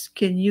advice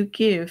can you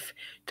give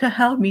to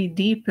help me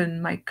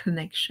deepen my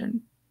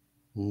connection?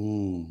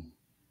 Mm.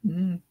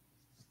 Mm.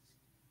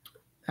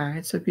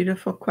 It's a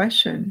beautiful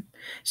question.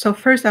 So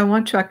first, I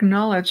want to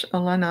acknowledge,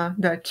 Alana,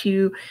 that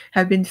you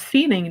have been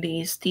feeling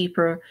these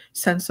deeper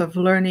sense of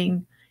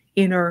learning,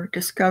 inner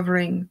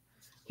discovering,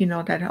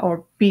 that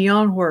are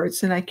beyond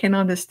words. And I can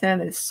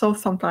understand it's so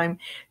sometimes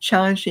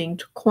challenging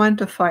to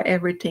quantify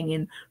everything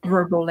in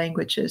verbal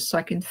languages. So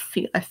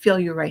I feel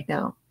you right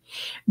now.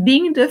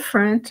 Being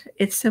different,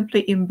 it's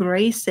simply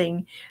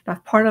embracing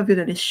that part of you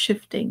that is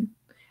shifting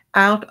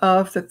out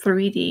of the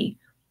 3D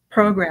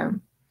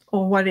program,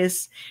 or what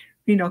is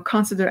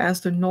considered as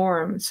the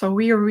norm. So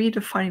we are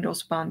redefining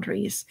those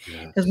boundaries.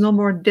 There's Yes. no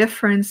more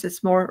difference,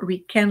 it's more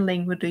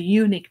rekindling with the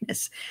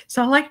uniqueness.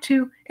 So I'd like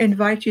to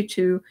invite you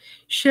to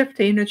shift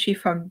the energy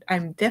from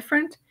I'm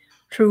different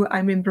through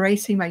I'm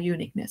embracing my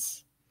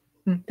uniqueness.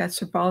 That's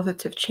a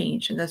positive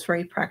change, and that's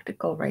very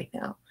practical right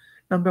now.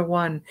 Number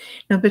one.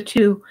 Number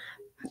two,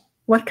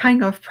 what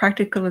kind of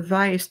practical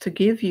advice to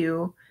give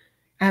you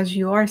as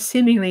you are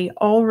seemingly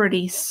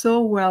already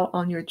so well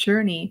on your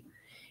journey?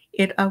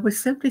 I would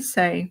simply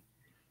say,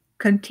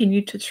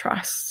 continue to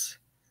trust,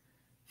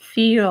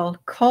 feel,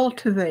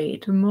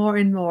 cultivate more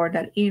and more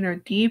that inner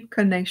deep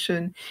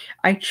connection.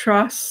 I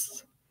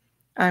trust,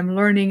 I'm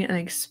learning and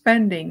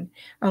expanding.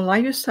 Allow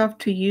yourself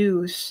to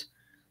use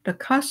the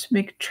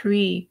cosmic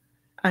tree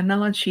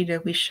analogy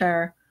that we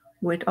share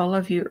with all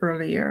of you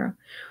earlier.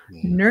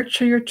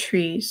 Nurture your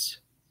trees,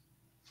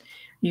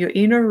 your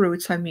inner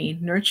roots,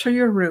 nurture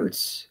your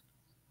roots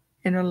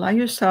and allow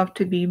yourself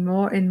to be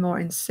more and more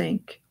in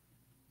sync,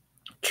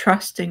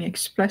 trusting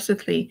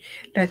explicitly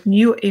that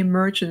new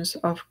emergence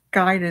of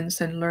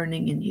guidance and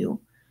learning in you.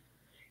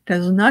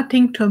 There's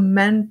nothing to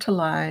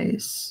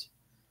mentalize.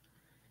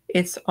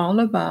 It's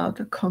all about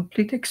the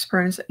complete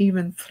experience,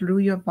 even through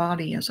your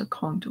body as a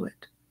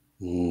conduit.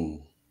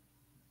 Mm.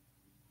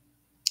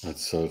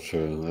 That's so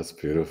true. That's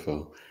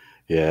beautiful.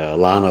 Yeah,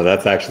 Alana,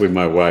 that's actually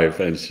my wife,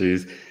 and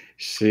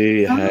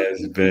she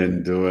has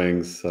been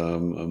doing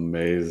some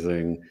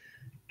amazing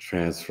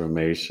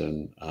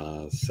transformation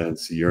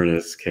since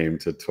Uranus came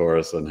to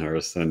Taurus on her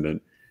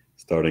ascendant,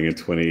 starting in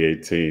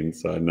 2018.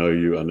 So I know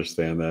you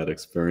understand that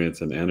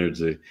experience and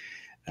energy,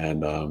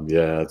 and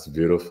yeah, it's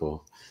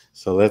beautiful.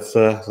 So let's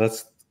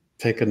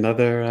take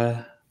another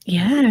question.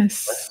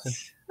 Yes.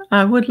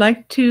 I would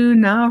like to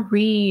now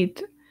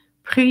read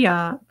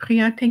Priya.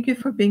 Priya, thank you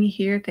for being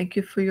here. Thank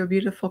you for your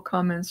beautiful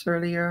comments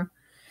earlier.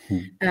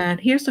 And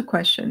here's the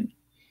question.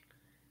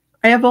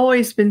 I have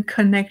always been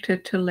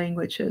connected to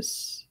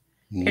languages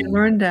and Mm,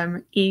 learned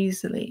them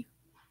easily.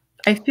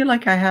 I feel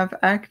like I have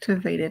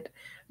activated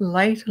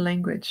light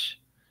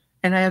language,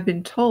 and I have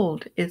been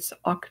told it's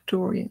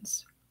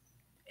Arcturians.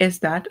 Is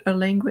that a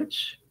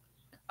language?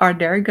 Are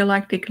there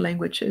galactic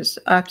languages?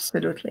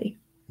 Absolutely.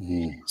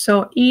 mm,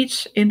 So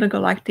each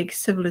intergalactic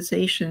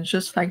civilization,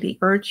 just like the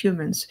Earth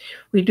humans,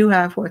 we do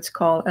have what's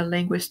called a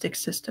linguistic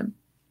system.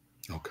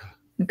 okay.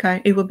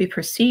 Okay, it will be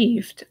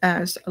perceived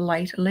as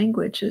light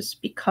languages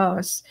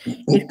because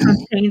it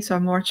contains a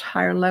much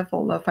higher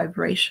level of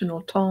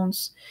vibrational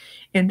tones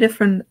and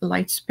different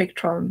light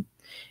spectrum.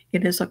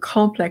 It is a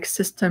complex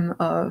system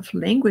of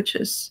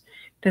languages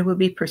that will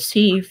be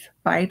perceived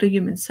by the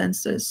human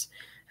senses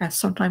as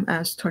sometimes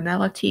as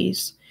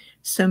tonalities,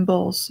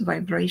 symbols,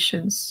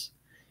 vibrations.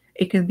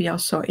 It can be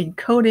also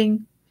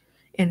encoding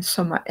and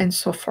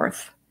so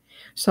forth.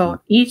 Mm,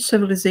 So each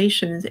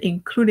civilization,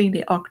 including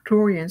the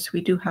Arcturians,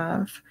 we do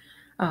have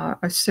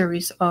a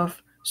series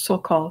of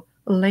so-called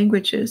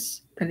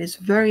languages that is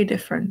very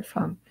different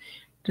from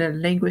the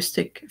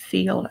linguistic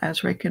field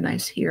as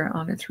recognized here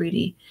on the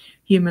 3D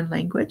human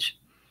language.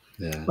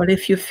 yeah. But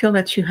if you feel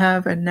that you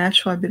have a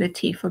natural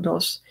ability for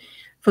those,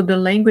 for the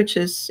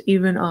languages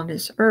even on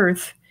this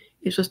earth,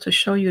 it's just to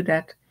show you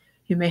that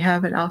you may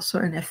have also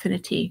an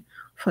affinity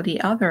for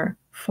the other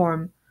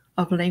form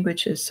of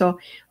languages. So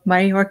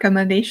my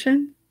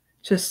recommendation,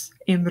 just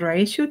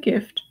embrace your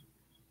gift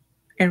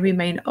and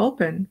remain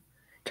open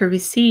to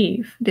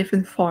receive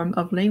different form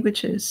of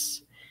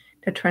languages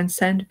that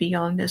transcend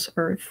beyond this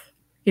earth.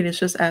 It is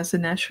just as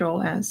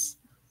natural as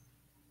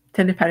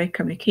telepathic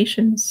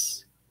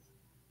communications,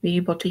 be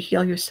able to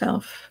heal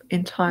yourself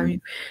in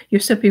time.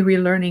 You're simply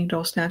relearning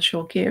those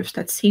natural gifts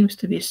that seems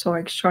to be so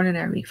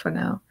extraordinary for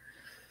now.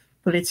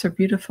 But it's a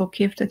beautiful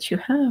gift that you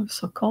have,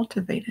 so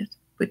cultivate it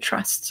with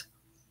trust.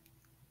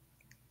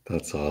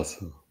 That's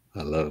awesome.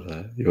 I love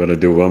that. You want to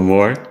do one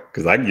more?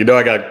 Because I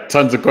got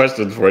tons of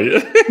questions for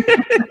you.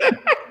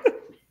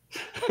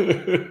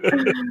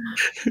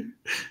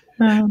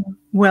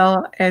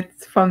 Well,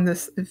 it's from the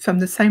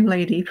same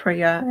lady,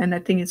 Priya, and I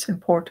think it's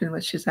important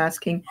what she's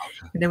asking,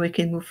 and then we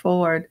can move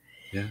forward.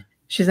 Yeah.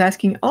 She's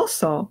asking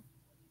also,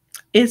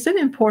 is it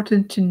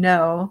important to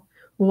know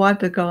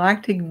what the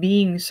galactic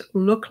beings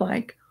look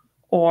like,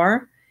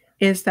 or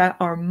is that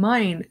our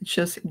mind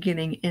just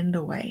getting in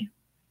the way?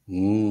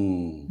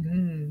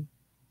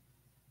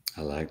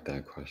 I like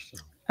that question.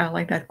 I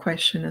like that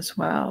question as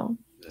well.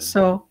 Yeah.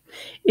 So,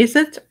 is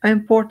it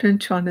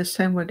important to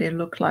understand what they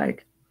look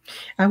like?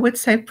 I would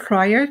say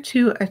prior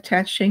to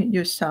attaching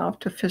yourself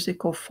to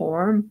physical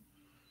form,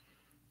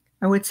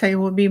 I would say it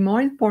would be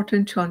more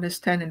important to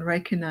understand and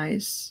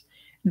recognize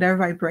their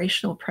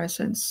vibrational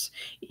presence.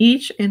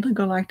 Each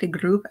intergalactic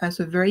group has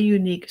a very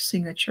unique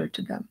signature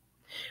to them,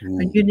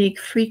 a unique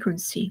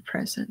frequency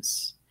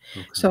presence.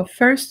 Okay. So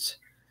first,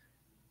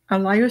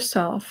 allow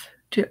yourself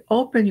to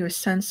open your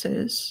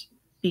senses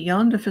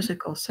beyond the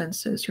physical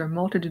senses, your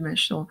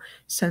multidimensional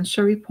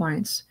sensory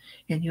points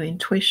and your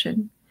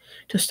intuition,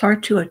 to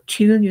start to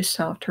attune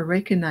yourself to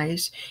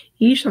recognize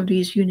each of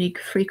these unique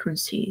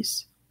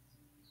frequencies.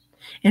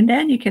 And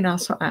then you can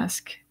also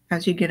ask,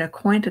 as you get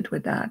acquainted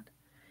with that,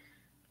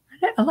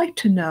 I'd like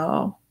to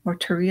know or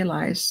to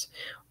realize,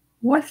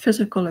 what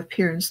physical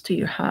appearance do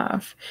you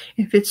have?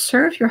 If it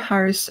serves your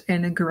highest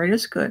and the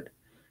greatest good,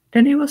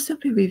 then it will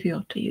simply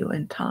reveal to you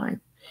in time.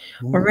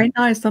 But right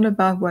now, it's not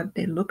about what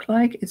they look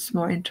like. It's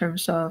more in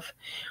terms of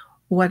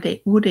who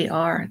they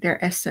are,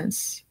 their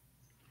essence.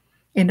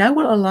 And that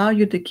will allow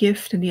you the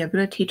gift and the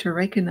ability to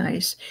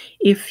recognize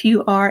if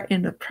you are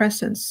in the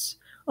presence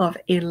of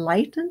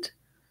enlightened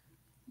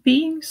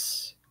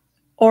beings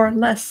or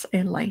less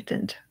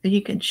enlightened. And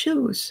you can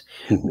choose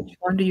which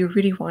one do you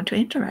really want to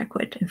interact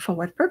with and for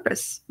what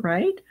purpose,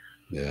 right?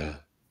 Yeah.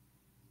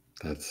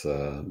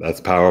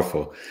 That's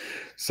powerful.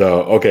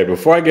 So, okay,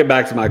 before I get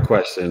back to my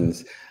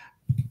questions,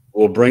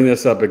 we'll bring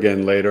this up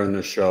again later in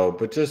the show,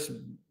 but just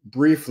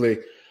briefly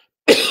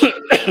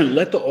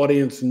let the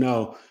audience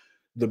know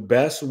the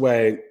best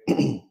way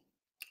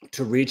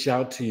to reach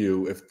out to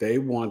you if they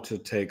want to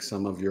take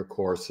some of your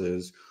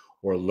courses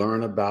or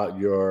learn about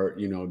your,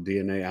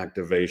 DNA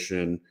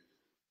activation.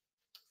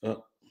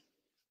 Oh,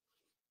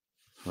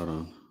 hold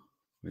on.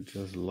 We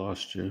just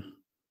lost you.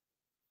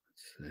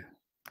 Let's see.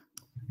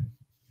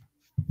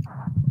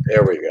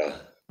 There we go.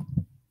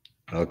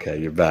 Okay,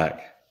 you're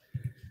back.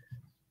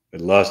 I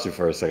lost you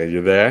for a second.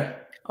 You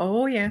there?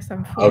 Oh, yes,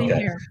 I'm fully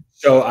here.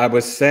 So I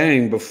was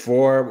saying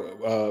before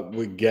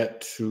we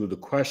get to the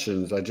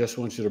questions, I just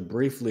want you to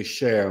briefly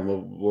share, and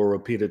we'll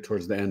repeat it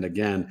towards the end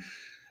again.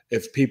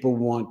 If people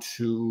want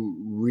to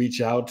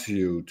reach out to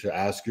you, to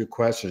ask you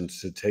questions,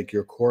 to take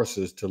your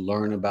courses, to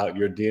learn about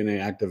your DNA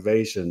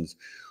activations,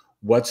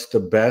 what's the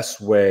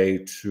best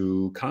way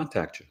to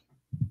contact you?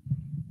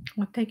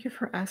 Well, thank you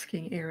for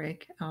asking,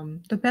 Eric.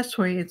 The best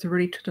way is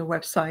really to the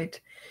website,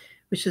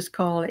 which is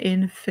called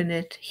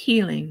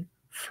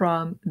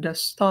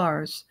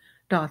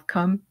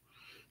infinitehealingfromthestars.com.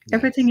 Yes.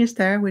 Everything is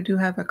there. We do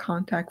have a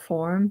contact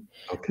form.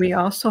 Okay. We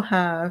also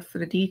have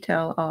the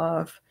detail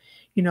of,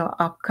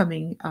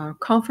 upcoming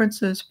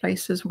conferences,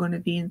 places we're going to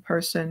be in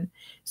person,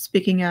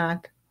 speaking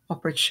at,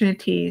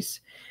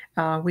 opportunities.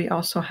 We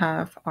also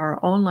have our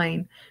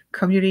online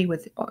community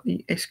with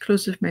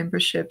exclusive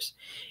memberships.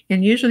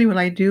 And usually what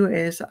I do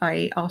is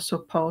I also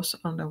post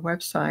on the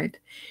website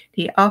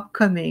the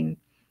upcoming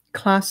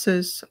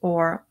classes,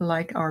 or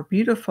like our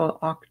beautiful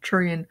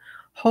Arcturian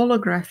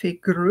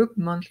holographic group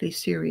monthly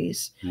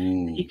series.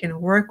 You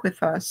can work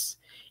with us.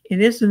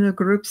 It is in a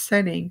group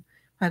setting.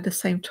 At the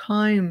same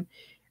time,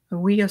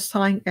 we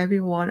assign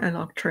everyone an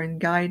Arcturian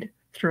guide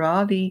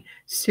throughout the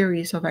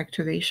series of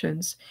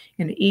activations,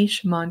 and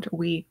each month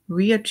we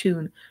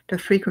reattune the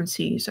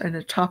frequencies and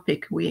the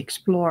topic we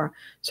explore.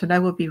 So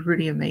that will be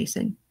really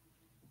amazing.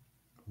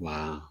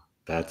 Wow,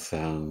 that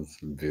sounds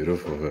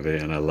beautiful,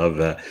 Viviane. I love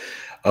that.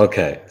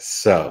 Okay,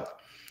 so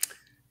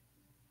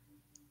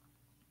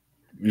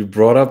you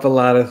brought up a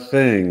lot of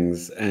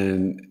things,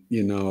 and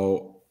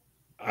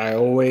I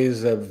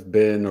always have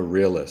been a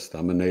realist.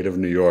 I'm a native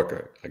New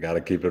Yorker. I got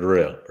to keep it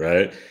real,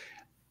 right?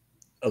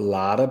 A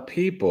lot of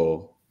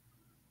people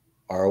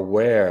are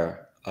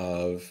aware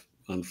of,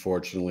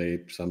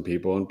 unfortunately, some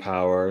people in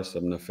power,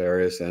 some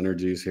nefarious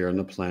energies here on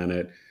the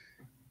planet,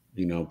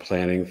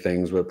 planning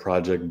things with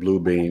Project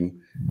Bluebeam.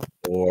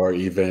 or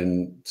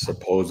even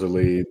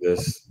supposedly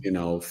this,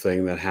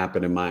 thing that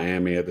happened in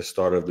Miami at the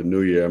start of the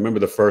new year. I remember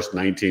the first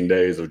 19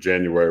 days of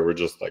January were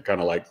just like kind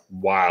of like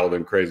wild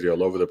and crazy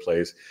all over the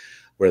place,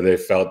 where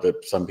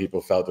some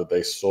people felt that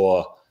they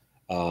saw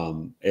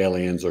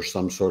aliens or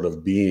some sort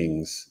of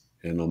beings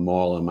in a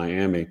mall in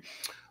Miami.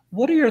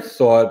 What are your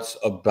thoughts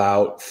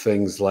about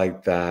things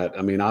like that?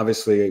 I mean,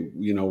 obviously,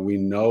 we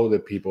know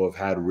that people have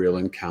had real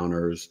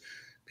encounters.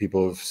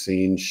 People have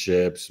seen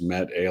ships,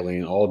 met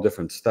alien, all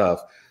different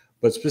stuff.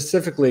 But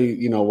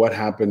specifically, what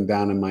happened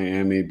down in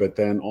Miami, but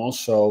then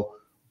also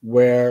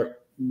where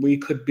we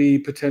could be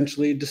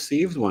potentially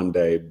deceived one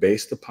day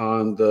based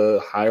upon the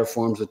higher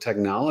forms of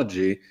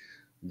technology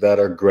that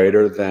are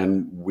greater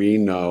than we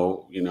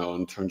know,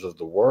 in terms of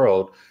the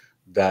world,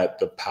 that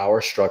the power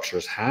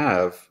structures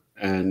have,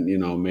 and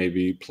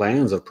maybe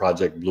plans of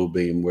Project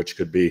Bluebeam, which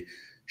could be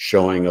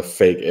showing a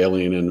fake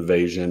alien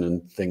invasion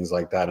and things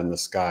like that in the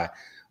sky.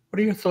 What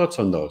are your thoughts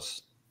on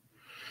those?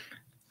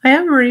 I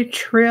am really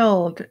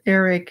thrilled,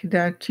 Eric,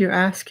 that you're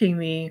asking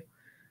me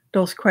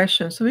those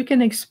questions so we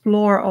can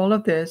explore all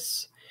of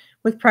this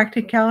with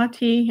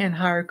practicality and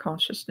higher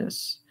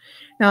consciousness.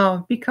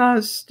 Now,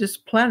 because this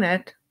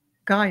planet,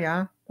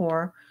 Gaia,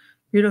 or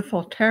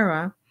beautiful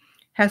Terra,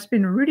 has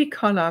been really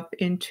caught up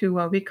into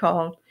what we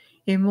call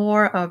a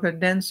more of a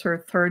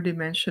denser third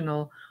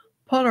dimensional,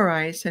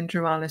 polarized and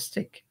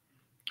dualistic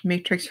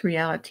matrix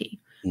reality.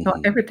 Now,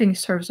 Mm-hmm. everything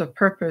serves a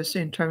purpose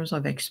in terms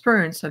of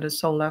experience at a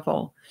soul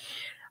level.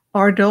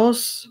 Are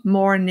those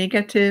more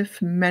negative,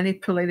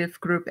 manipulative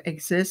group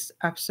exist?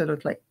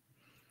 Absolutely.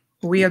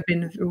 We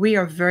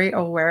are very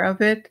aware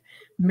of it.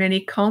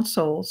 Many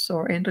councils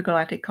or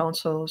intergalactic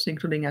councils,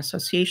 including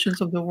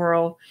associations of the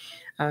world,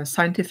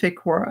 scientific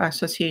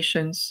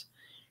associations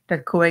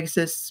that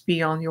coexist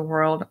beyond your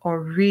world, are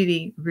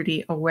really,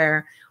 really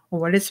aware of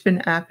what has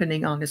been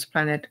happening on this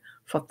planet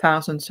for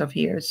thousands of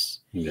years.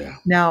 Yeah.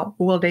 Now,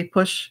 will they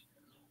push?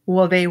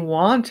 Will they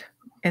want?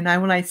 And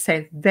when I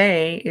say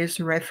they, is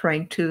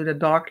referring to the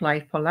dark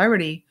light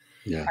polarity,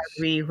 Yes.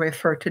 we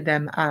refer to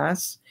them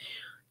as.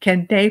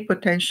 Can they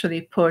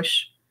potentially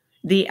push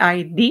the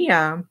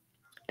idea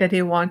that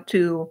they want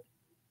to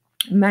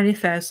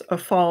manifest a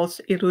false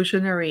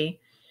illusionary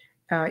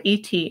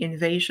ET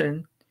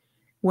invasion?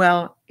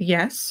 Well,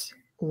 yes.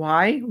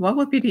 Why? What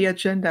would be the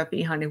agenda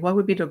behind it? What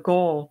would be the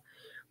goal?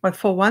 But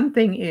for one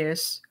thing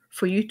is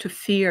for you to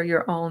fear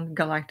your own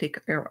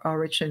galactic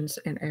origins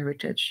and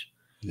heritage.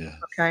 Yes.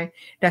 Okay,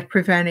 that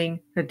preventing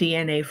the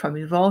DNA from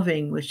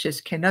evolving, which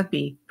just cannot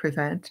be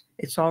prevent.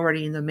 It's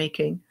already in the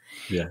making.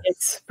 Yes.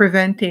 It's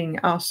preventing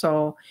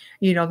also,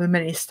 the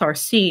many star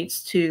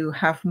seeds to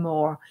have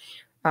more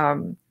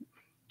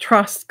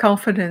trust,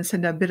 confidence,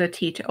 and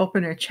ability to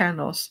open their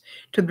channels,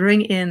 to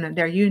bring in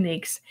their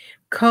unique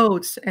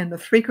codes and the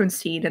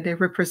frequency that they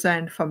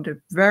represent from the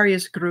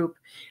various group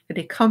that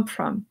they come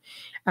from.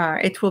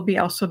 It will be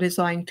also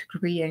designed to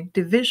create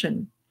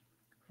division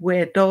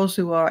with those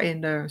who are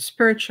in the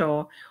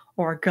spiritual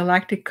or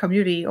galactic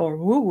community or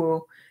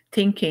woo-woo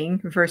thinking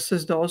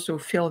versus those who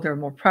feel they're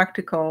more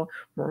practical,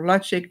 more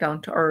logic,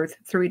 down to earth,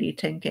 3D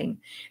thinking.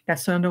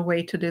 That's another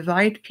way to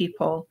divide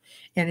people.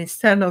 And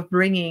instead of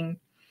bringing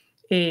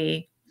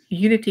a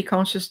unity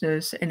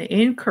consciousness and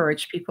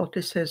encourage people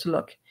to says,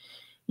 look,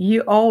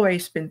 you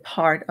always been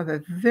part of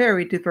a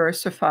very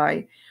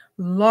diversified,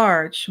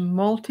 large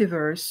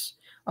multiverse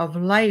of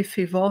life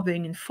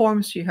evolving in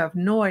forms you have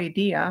no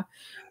idea,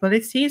 but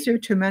it's easier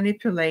to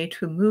manipulate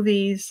through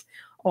movies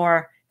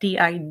or the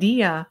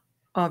idea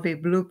of a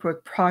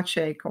blueprint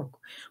project, or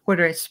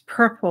whether it's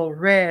purple,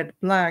 red,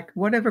 black,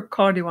 whatever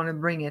color you want to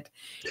bring it.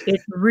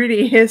 It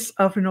really is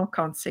of no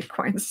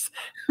consequence.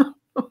 Okay?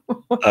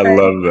 I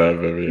love that,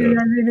 Viviane.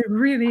 I mean, it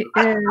really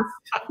is.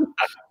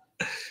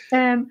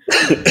 And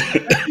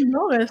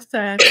notice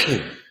that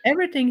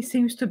everything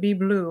seems to be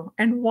blue.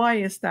 And why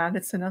is that?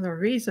 It's another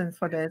reason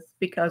for this,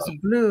 because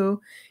blue,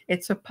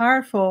 it's a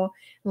powerful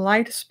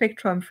light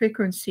spectrum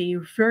frequency,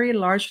 very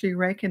largely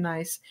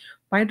recognized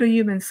by the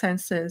human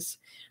senses,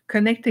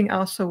 connecting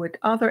also with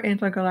other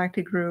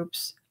intergalactic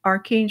groups,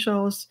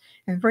 archangels,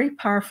 and very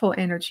powerful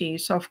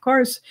energies. So, of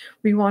course,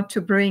 we want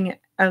to bring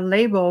a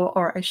label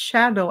or a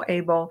shadow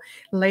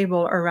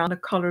label around the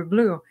color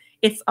blue.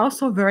 It's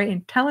also very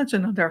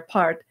intelligent on their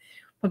part,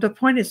 but the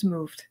point is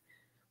moved.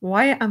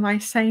 Why am I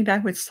saying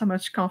that with so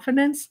much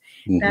confidence?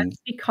 Mm-hmm. That's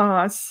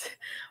because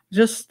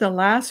just the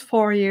last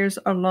 4 years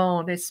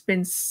alone, it's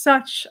been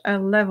such a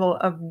level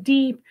of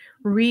deep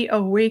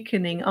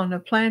reawakening on a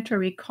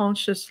planetary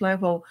conscious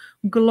level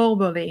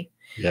globally.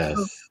 Yes.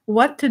 So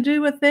what to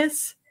do with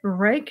this?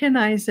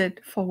 Recognize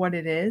it for what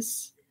it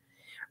is,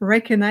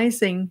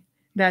 recognizing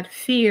that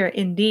fear,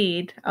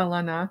 indeed,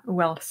 Alana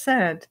well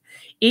said,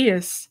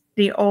 is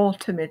the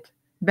ultimate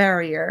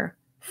barrier,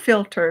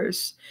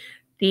 filters.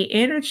 The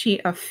energy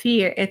of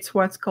fear, it's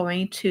what's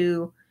going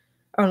to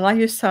allow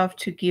yourself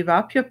to give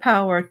up your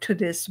power to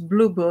this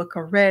blue book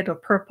or red or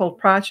purple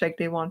project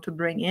they want to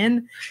bring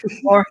in,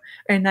 or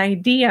an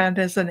idea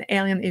there's an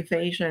alien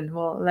invasion.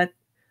 Well,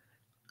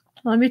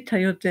 Let me tell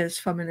you this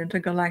from an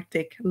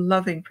intergalactic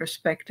loving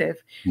perspective.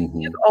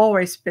 You've Mhm.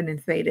 always been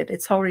invaded.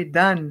 It's already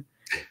done.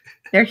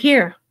 They're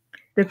here.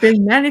 They've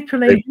been They've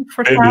manipulating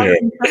for been here.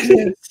 thousands of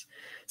years.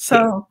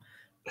 So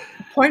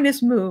the point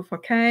is move,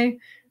 okay?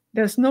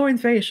 There's no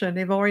invasion.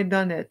 They've already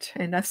done it.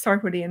 And that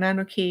started with the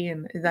anarchy,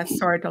 and that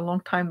started a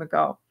long time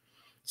ago.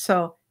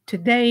 So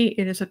today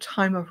it is a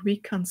time of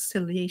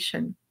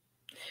reconciliation.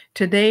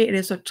 Today it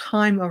is a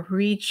time of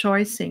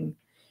rejoicing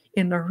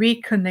in the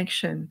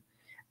reconnection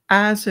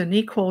as an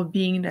equal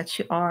being that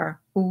you are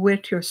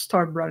with your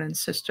star brothers and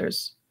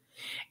sisters.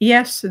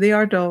 Yes, there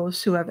are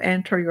those who have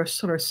entered your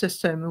solar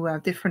system who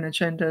have different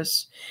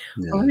agendas.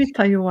 But let me Yes.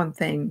 tell you one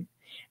thing.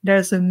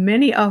 There's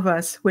many of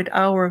us with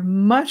our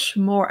much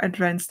more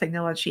advanced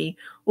technology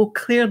who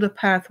clear the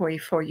pathway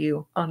for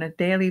you on a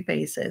daily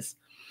basis.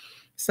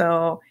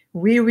 So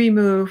we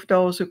remove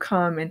those who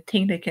come and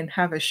think they can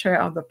have a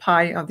share of the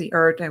pie of the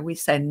earth, and we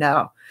say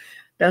no.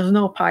 There's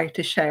no pie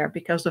to share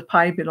because the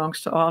pie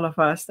belongs to all of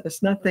us.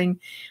 There's nothing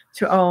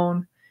to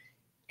own.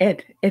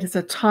 It is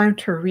a time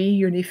to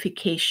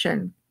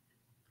reunification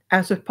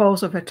as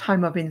opposed of a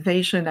time of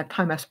invasion. That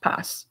time has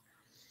passed.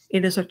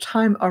 It is a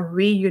time of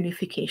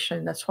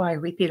reunification. That's why I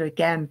repeat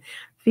again,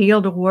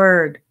 feel the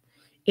word.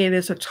 It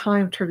is a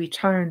time to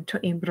return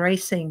to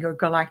embracing your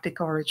galactic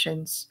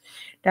origins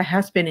that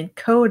has been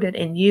encoded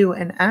in you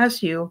and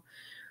as you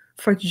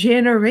for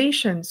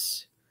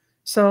generations.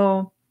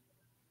 So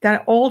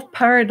that old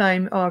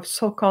paradigm of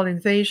so-called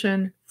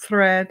invasion,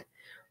 threat,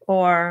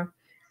 or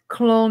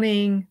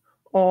cloning,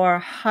 or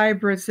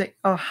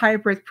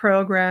hybrid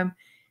program,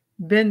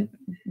 been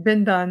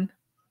been done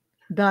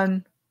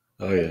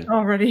Oh yeah.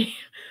 already.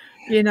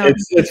 You know,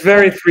 It's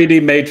very 3D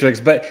Matrix.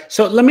 But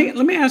so let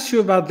me ask you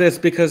about this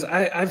because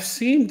I've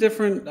seen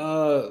different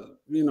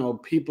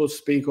people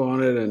speak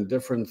on it and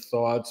different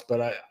thoughts,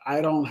 but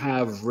I don't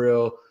have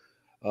real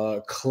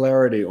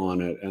clarity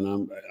on it,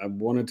 and I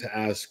wanted to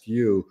ask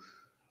you.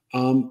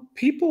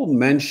 People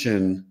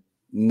mention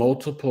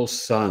multiple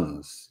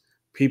suns.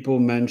 People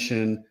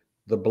mention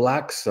the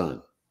black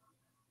sun,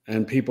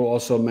 and people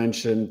also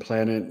mention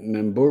planet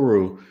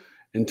Nibiru.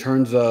 In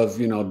terms of,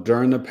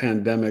 during the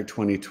pandemic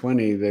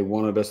 2020, they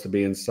wanted us to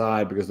be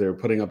inside because they were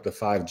putting up the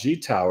 5G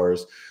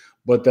towers,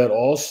 but that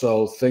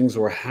also things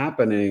were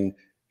happening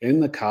in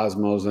the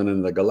cosmos and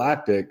in the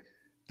galactic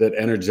that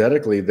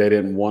energetically they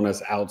didn't want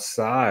us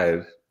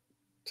outside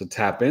to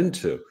tap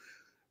into.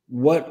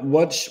 What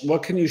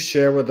can you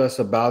share with us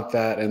about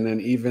that? And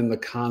then even the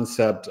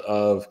concept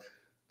of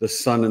the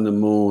sun and the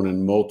moon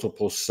and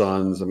multiple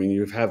suns. I mean,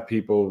 you have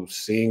people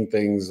seeing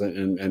things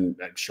and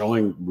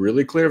showing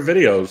really clear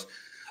videos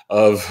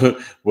of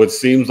what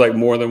seems like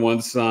more than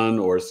one sun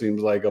or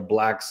seems like a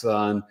black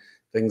sun,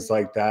 things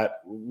like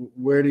that.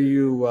 Where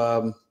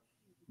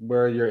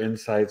are your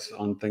insights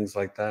on things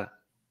like that?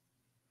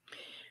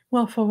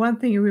 well, for one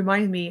thing, you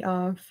remind me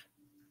of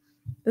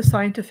the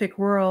scientific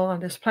world on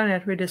this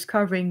planet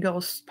rediscovering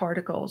ghost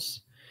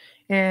particles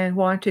and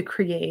want to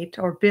create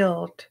or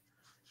build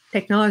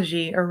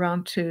technology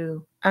around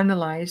to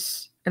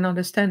analyze and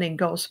understanding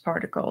ghost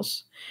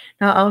particles.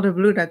 Now, out of the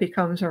blue, that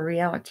becomes a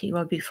reality.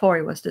 Well, before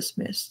it was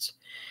dismissed.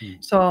 Hmm.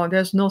 So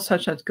there's no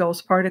such as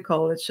ghost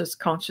particle. It's just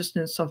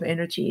consciousness of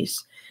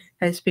energies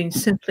has been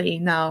simply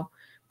now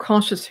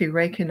consciously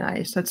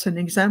recognized. That's an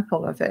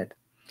example of it.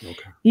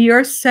 Okay.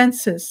 Your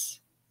senses,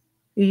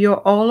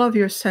 all of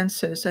your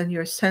senses and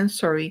your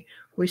sensory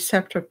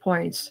receptor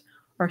points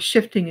are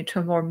shifting into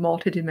a more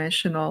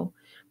multidimensional,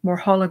 more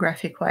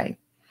holographic way.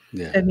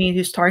 Yeah. That means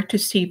you start to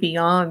see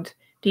beyond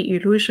the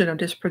illusion of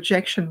this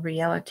projection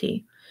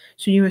reality.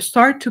 So you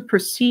start to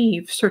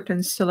perceive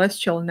certain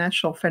celestial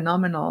natural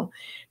phenomena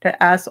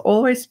that has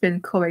always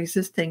been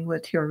coexisting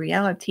with your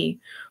reality,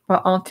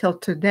 but until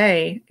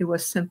today, it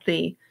was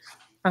simply,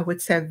 I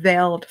would say,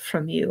 veiled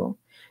from you.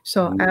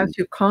 So Mm. as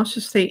you're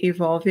consciously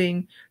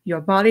evolving,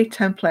 your body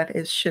template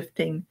is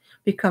shifting,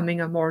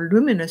 becoming a more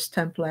luminous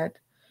template.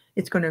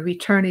 It's going to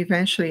return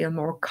eventually a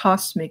more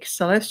cosmic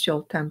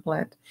celestial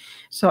template.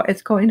 So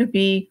it's going to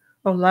be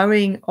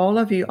allowing all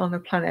of you on the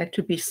planet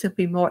to be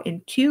simply more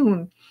in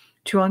tune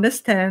to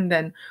understand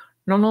that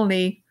not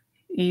only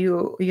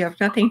you have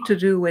nothing to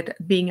do with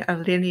being a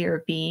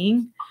linear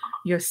being,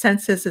 your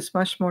senses is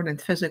much more than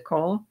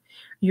physical.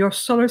 Your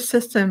solar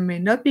system may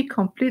not be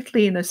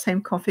completely in the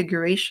same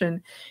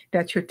configuration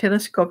that your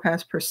telescope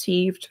has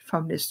perceived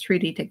from this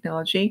 3D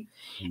technology.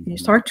 And you Mhm.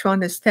 start to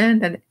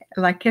understand that,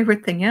 like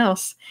everything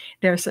else,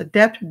 there's a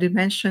depth,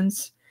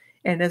 dimensions,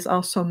 and there's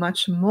also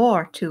much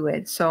more to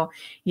it. So,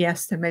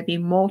 yes, there may be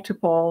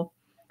multiple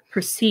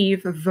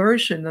perceived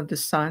version of the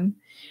sun.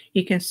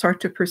 You can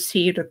start to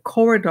perceive the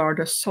corridor,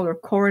 the solar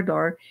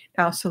corridor,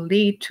 that also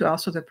lead to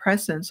also the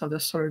presence of the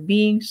solar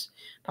beings,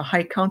 the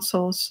high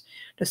councils,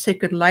 the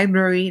sacred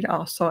library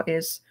also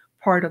is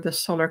part of the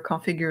solar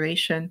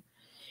configuration,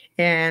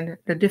 and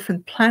the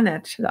different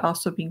planets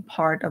also being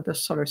part of the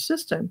solar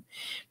system.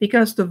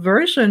 Because the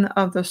version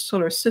of the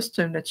solar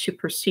system that you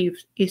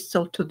perceive is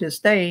still to this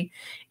day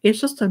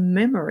is just a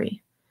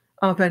memory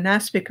of an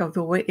aspect of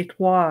the way it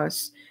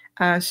was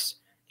as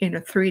in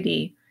a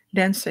 3D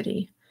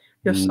density.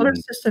 Your solar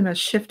Mm. system has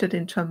shifted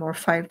into a more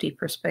 5D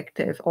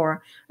perspective,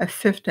 or a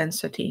fifth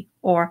density,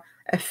 or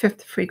a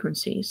fifth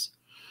frequencies.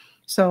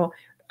 So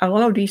a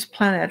lot of these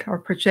planets are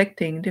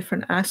projecting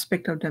different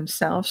aspects of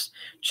themselves,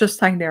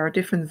 just like there are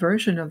different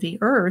versions of the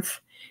Earth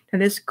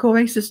that is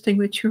coexisting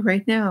with you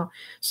right now.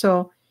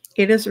 So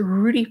it is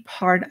really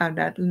part of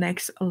that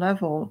next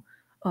level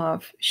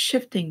of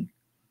shifting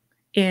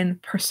in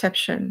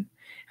perception.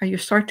 And you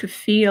start to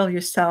feel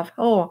yourself,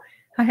 oh,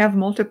 I have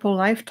multiple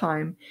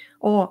lifetime.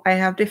 Oh, I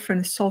have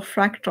different soul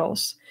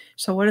fractals.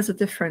 So what is the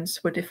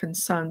difference with different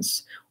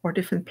suns or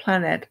different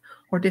planet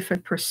or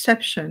different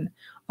perception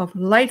of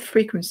light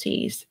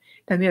frequencies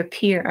that may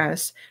appear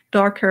as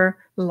darker,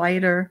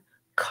 lighter,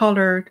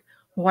 colored,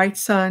 white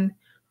sun,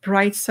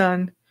 bright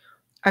sun?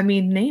 I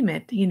mean, name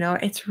it,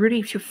 it's really,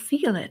 if you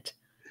feel it,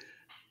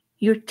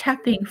 you're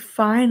tapping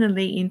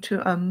finally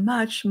into a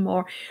much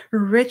more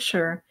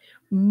richer,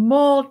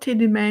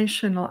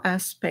 multidimensional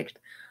aspect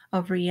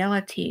of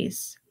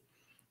realities.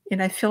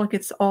 And I feel like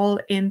it's all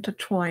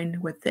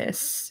intertwined with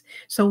this.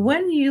 So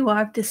when you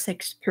have this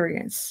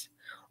experience,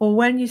 or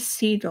when you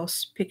see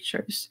those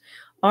pictures,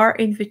 our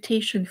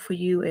invitation for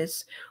you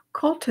is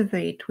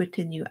cultivate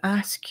within you,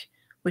 ask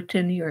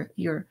within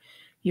your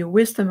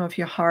wisdom of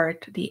your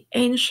heart, the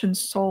ancient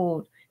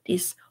soul,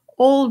 this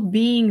old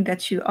being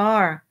that you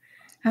are.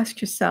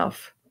 Ask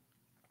yourself,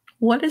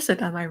 what is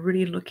it am I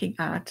really looking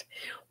at?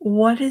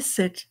 What is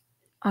it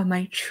am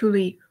I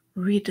truly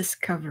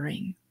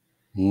rediscovering?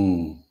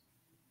 Mm.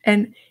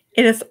 And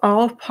it is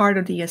all part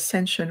of the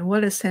ascension.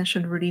 What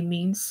ascension really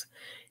means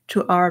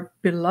to our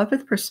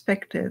beloved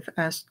perspective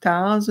as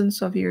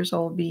thousands of years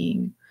old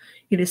being,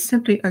 it is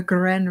simply a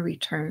grand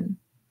return.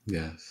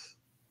 Yes.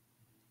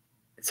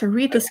 It's a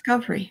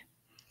rediscovery.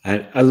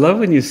 I love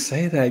when you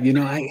say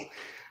that.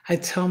 I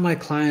tell my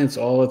clients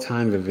all the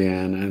time,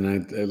 Viviane, and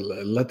I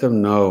let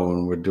them know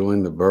when we're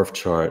doing the birth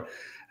chart.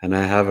 And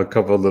I have a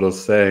couple of little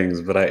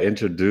sayings, but I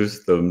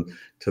introduce them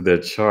to their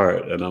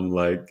chart. And I'm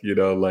like,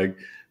 like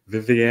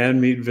Viviane,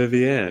 meet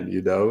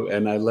Viviane,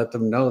 and I let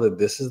them know that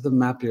this is the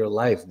map of your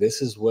life.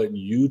 This is what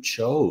you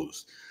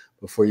chose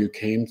before you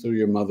came through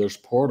your mother's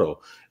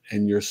portal.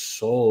 And your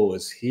soul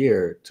is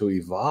here to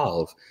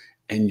evolve.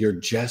 And you're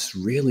just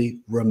really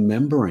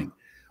remembering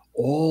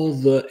all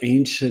the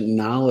ancient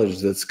knowledge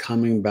that's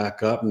coming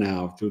back up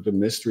now through the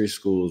mystery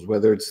schools,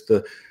 whether it's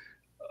the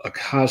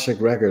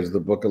Akashic records, the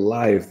Book of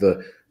Life,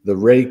 the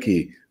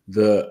Reiki,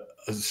 the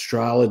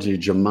astrology,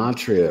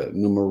 gematria,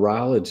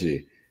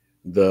 numerology,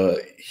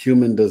 the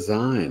human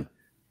design,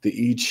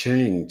 the I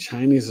Ching,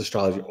 Chinese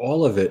astrology,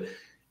 all of it.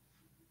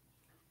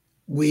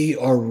 We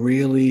are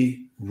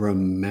really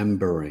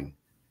remembering.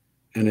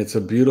 And it's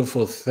a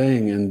beautiful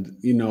thing. And,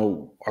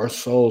 our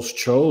souls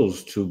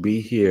chose to be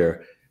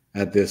here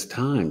at this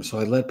time. So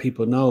I let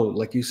people know,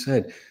 like you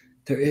said,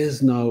 there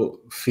is no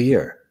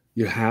fear.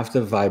 You have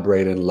to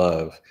vibrate in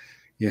love.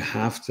 You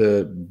have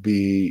to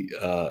be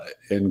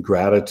in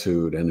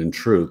gratitude and in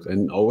truth,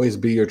 and always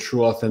be your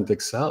true,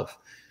 authentic self,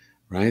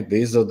 right?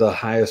 These are the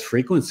highest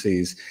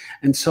frequencies.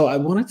 And so I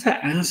wanted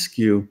to ask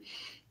you,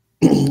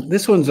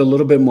 this one's a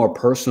little bit more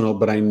personal,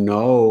 but I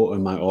know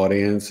in my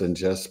audience and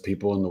just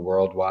people in the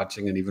world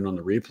watching, and even on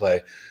the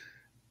replay,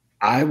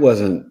 I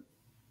wasn't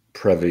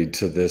privy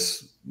to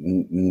this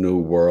new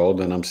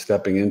world, and I'm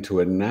stepping into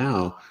it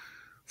now.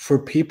 For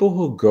people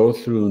who go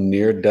through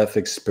near-death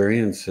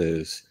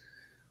experiences,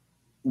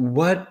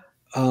 what,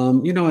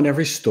 and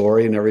every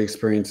story and every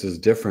experience is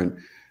different,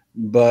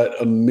 but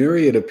a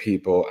myriad of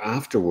people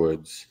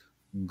afterwards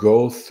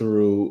go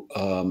through,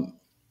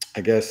 I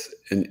guess,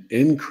 an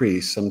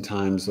increase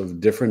sometimes of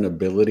different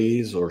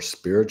abilities or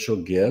spiritual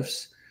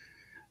gifts,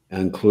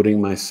 including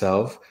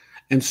myself.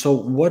 And so,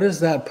 what is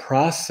that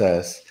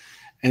process,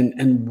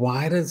 and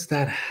why does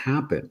that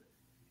happen?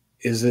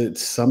 Is it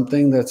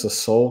something that's a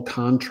soul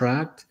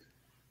contract,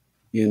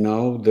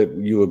 that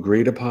you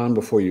agreed upon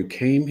before you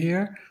came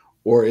here?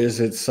 Or is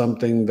it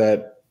something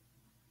that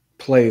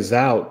plays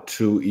out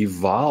to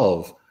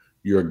evolve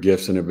your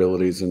gifts and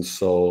abilities and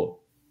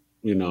soul,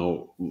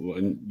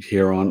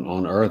 here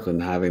on earth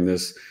and having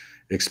this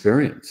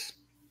experience?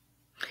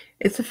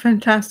 It's a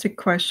fantastic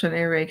question,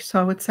 Eric. So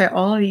I would say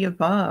all of the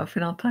above.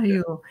 And I'll tell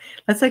you,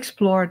 let's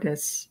explore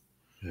this.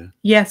 Yeah.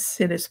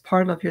 Yes, it is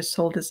part of your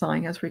soul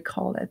design, as we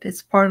call it.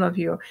 It's part of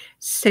your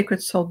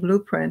sacred soul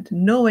blueprint,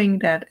 knowing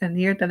that a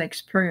near death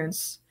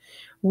experience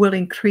will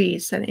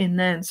increase and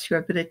enhance your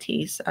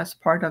abilities as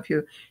part of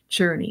your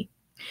journey.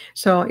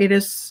 So it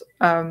is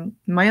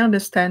my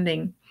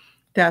understanding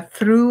that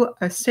through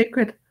a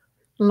sacred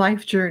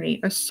life journey,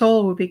 a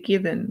soul will be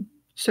given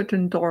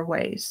certain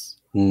doorways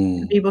to be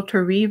Mm. able to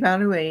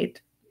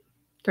reevaluate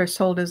their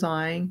soul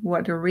design,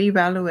 what to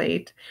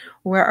reevaluate,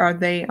 where are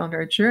they on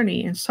their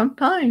journey. And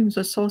sometimes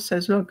the soul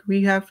says, look,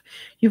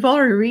 you've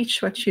already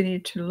reached what you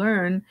need to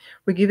learn.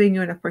 We're giving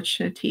you an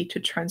opportunity to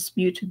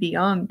transmute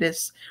beyond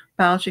this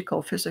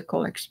biological,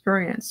 physical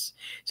experience.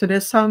 So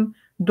there's some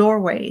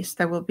doorways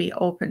that will be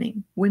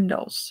opening,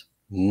 windows.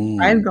 I've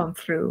Mm. gone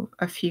through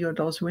a few of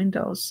those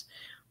windows,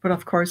 but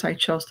of course I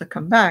chose to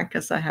come back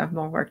because I have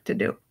more work to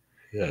do.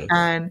 Yes.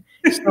 And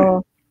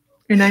so,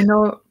 and I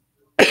know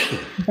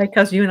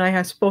because you and I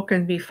have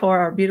spoken before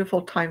our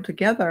beautiful time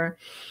together,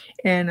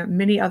 and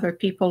many other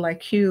people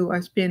like you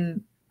has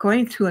been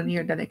going through a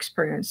near-death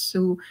experience.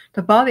 So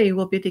the body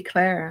will be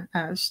declared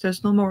as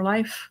there's no more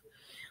life,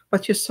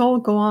 but your soul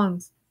go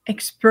on,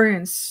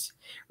 experience,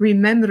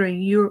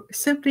 remembering you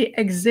simply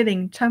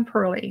exiting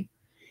temporarily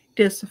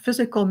this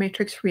physical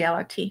matrix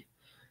reality,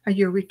 and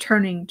you're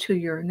returning to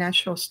your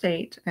natural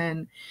state.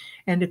 And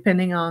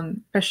depending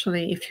on,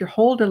 especially if you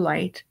hold a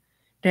light,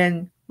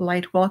 then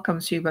light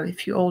welcomes you. But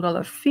if you hold a lot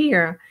of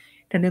fear,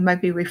 then it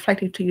might be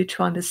reflected to you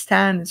to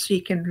understand, so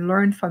you can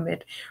learn from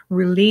it,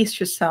 release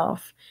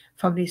yourself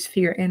from this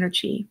fear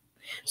energy.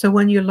 So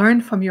when you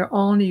learn from your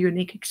own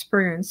unique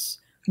experience,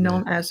 Yeah.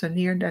 known as a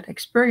near-death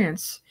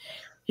experience,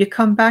 you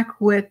come back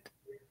with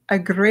a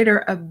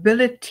greater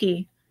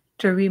ability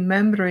to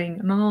remembering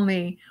not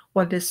only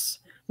what this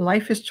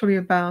life is truly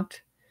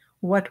about,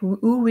 what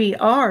who we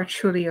are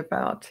truly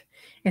about,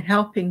 and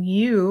helping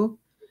you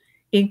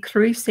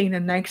increasing the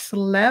next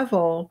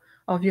level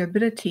of your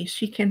ability,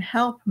 so you can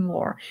help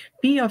more,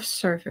 be of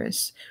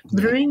service,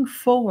 Yeah. bring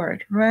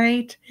forward,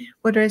 right?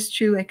 Whether it's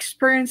through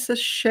experiences,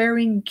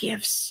 sharing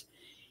gifts,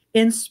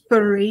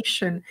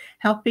 inspiration,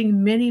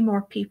 helping many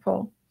more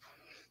people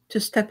to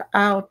step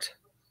out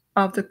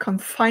of the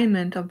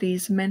confinement of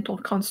these mental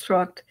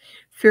construct,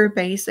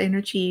 fear-based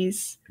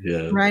energies,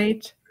 Yeah.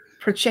 right?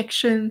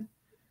 Projection.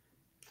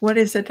 What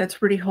is it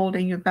that's really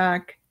holding you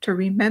back to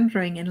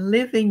remembering and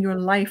living your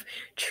life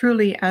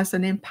truly as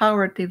an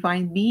empowered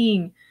divine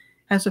being,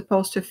 as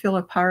opposed to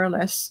feel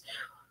powerless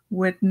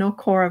with no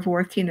core of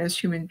worthiness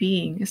human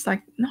being? It's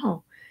like,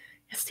 no,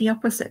 it's the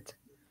opposite.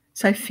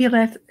 So I feel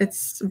that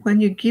it's when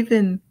you're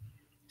given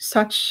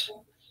such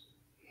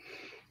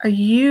a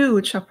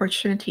huge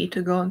opportunity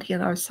to go on the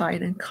other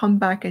side and come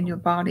back in your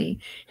body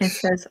and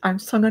says, I'm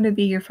still going to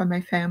be here for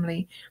my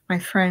family, my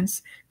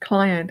friends,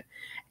 client,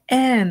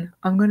 and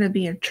I'm going to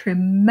be a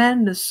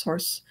tremendous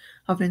source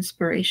of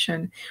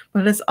inspiration.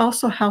 But it's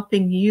also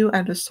helping you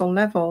at the soul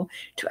level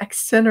to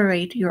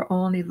accelerate your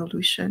own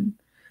evolution.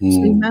 So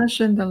Mm.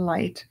 imagine the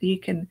light that you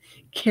can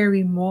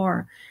carry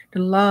more, the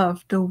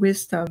love, the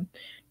wisdom,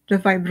 the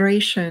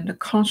vibration, the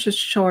conscious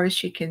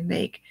choice you can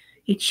make.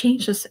 It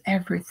changes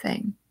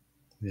everything.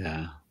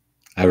 Yeah.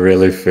 I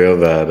really feel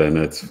that. And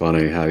it's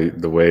funny how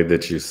the way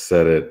that you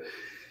said it,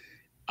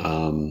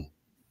 um,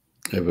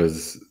 it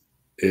was,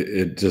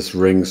 it just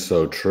rings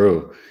so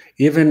true.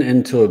 Even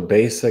into a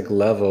basic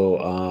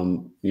level, I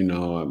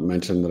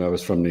mentioned that I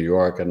was from New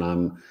York, and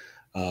I'm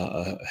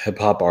a hip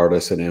hop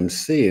artist and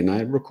MC, and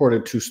I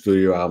recorded 2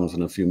 studio albums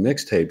and a few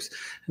mixtapes.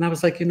 And I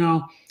was like,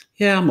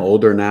 yeah, I'm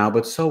older now,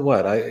 but so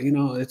what?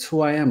 It's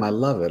who I am. I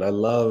love it. I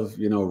love,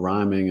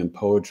 rhyming and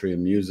poetry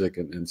and music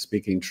and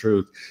speaking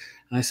truth.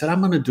 And I said, I'm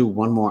going to do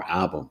one more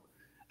album.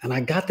 And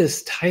I got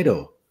this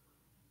title.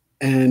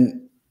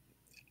 And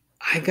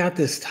I got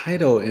this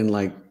title in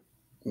like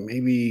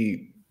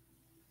maybe,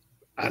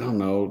 I don't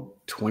know,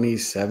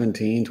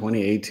 2017,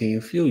 2018,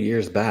 a few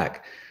years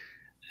back.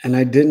 And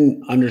I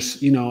didn't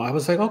understand, I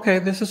was like, okay,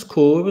 this is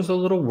cool. It was a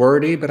little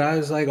wordy, but I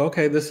was like,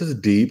 okay, this is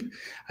deep.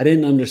 I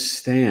didn't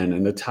understand.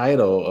 And the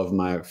title of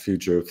my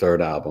future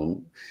third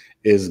album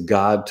is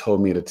God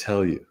Told Me to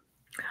Tell You.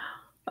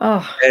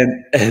 Oh,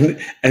 And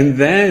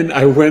then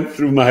I went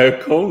through my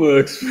coma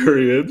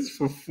experience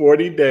for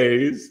 40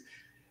 days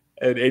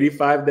and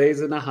 85 days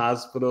in the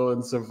hospital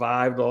and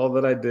survived all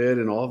that I did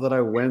and all that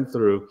I went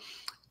through.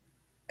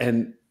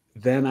 And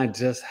then I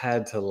just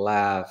had to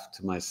laugh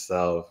to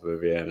myself,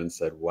 Viviane, and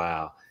said,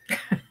 wow,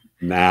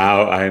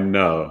 now I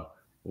know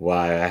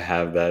why I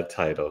have that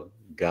title.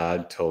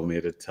 God told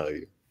me to tell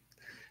you.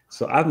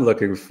 So I'm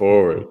looking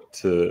forward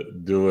to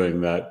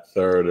doing that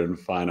third and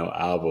final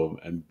album.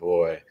 And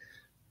boy,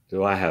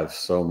 do I have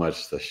so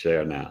much to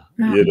share now,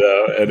 and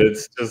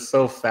it's just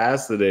so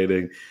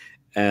fascinating.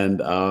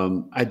 And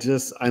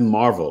I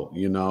marvel,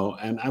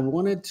 and I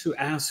wanted to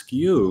ask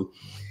you,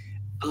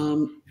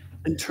 um,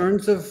 in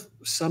terms of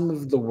some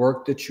of the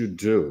work that you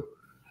do,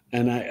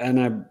 and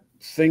I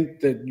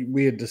think that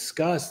we had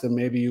discussed that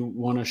maybe you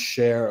want to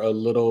share a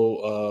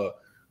little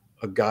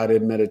a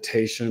guided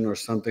meditation or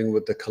something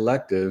with the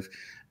collective,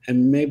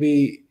 and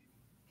maybe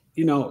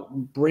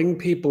bring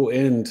people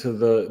into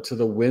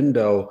the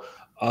window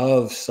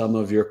of some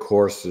of your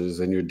courses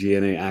and your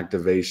DNA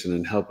activation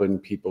and helping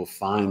people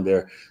find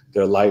their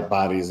light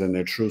bodies and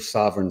their true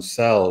sovereign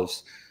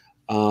selves.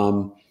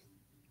 Um,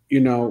 you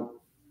know,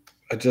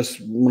 I just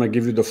want to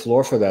give you the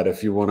floor for that.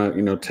 If you want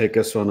to, take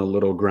us on a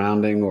little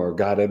grounding or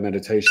guided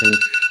meditation,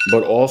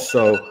 but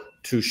also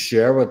to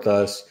share with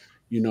us,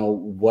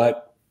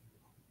 what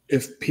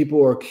if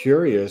people are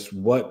curious,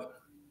 what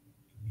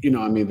I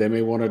mean, they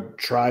may want to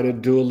try to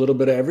do a little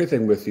bit of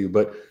everything with you,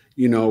 but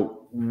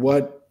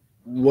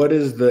what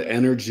is the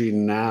energy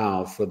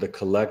now for the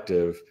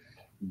collective,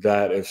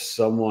 that if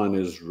someone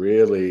is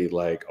really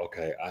like,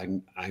 okay,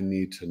 I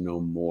need to know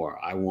more.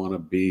 I want to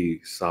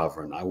be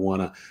sovereign. I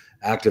want to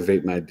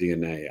activate my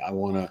DNA. I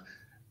want to,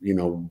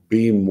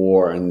 be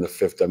more in the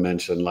fifth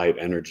dimension light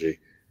energy.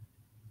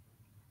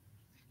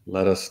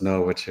 let us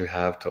know what you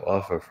have to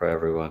offer for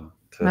everyone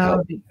to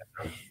help.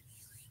 Oh,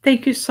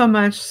 thank you so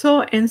much.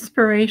 So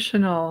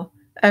inspirational,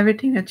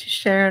 everything that you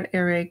shared,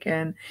 Eric,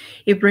 and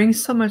it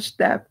brings so much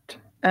depth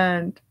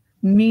and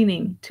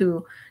meaning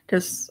to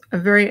this a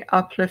very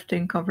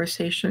uplifting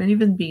conversation and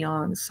even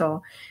beyond.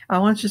 So I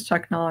want just to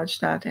acknowledge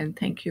that and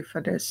thank you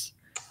for this.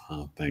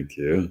 Oh, thank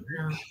you.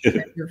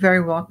 Yeah, you're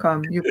very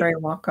welcome. You're very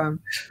welcome.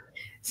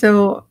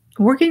 So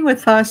working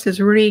with us is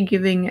really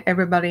giving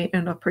everybody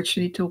an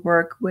opportunity to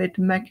work with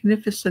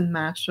magnificent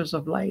masters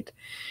of light.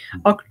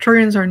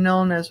 Arcturians are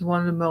known as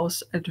one of the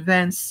most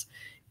advanced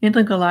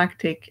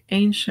intergalactic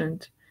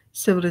ancient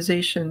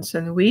civilizations,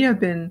 and we have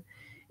been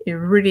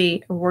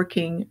really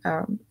working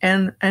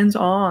and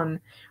hands-on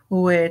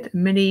with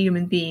many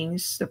human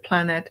beings, the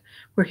planet.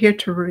 We're here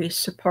to really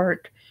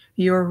support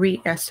your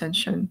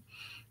re-ascension.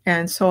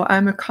 And so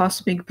I'm a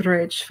cosmic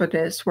bridge for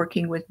this,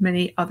 working with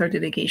many other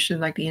delegations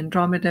like the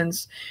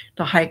Andromedans,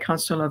 the High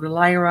Council of the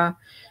Lyra.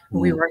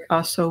 We Mm, work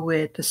also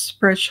with the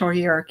spiritual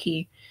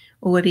hierarchy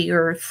over the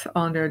earth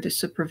under the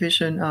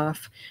supervision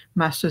of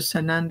Master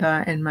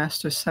Sananda and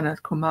Master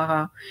Sanat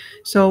Kumara.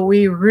 So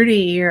we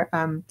really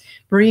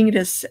bring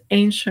this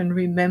ancient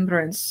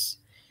remembrance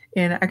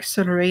in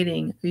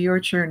accelerating your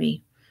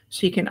journey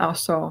so you can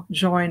also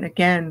join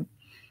again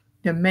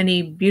the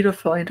many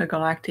beautiful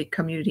intergalactic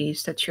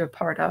communities that you're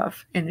part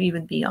of and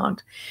even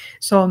beyond.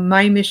 So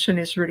my mission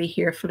is really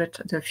here for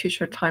the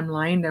future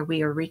timeline that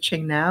we are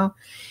reaching now.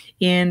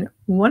 And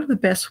one of the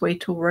best way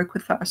to work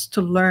with us,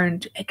 to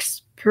learn, to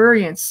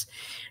experience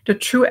the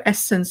true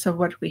essence of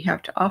what we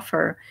have to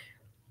offer,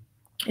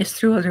 is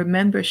through the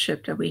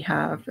membership that we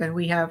have. And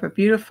we have a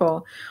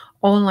beautiful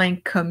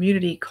online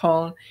community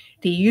called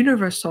the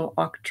Universal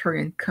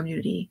Arcturian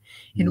Community.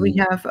 And we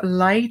mm, have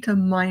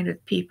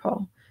light-minded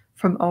people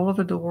from all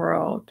over the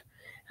world,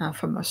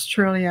 from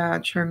Australia,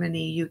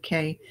 Germany,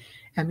 UK,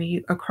 I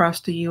mean,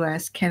 across the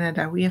US,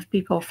 Canada. We have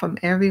people from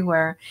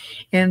everywhere.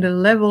 And the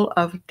level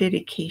of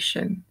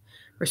dedication.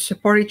 We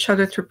support each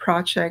other through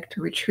project,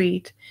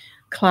 retreat,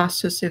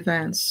 classes,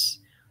 events,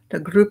 the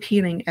group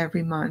healing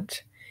every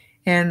month,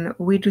 and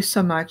we do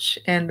so much,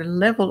 and the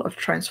level of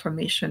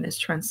transformation is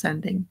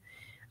transcending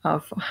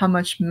of how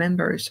much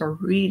members are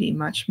really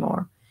much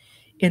more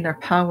in their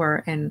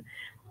power and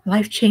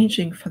life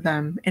changing for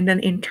them. And then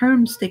in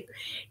terms they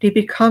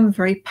become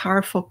very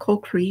powerful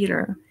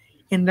co-creator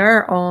in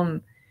their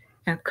own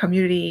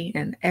community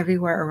and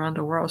everywhere around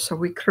the world. So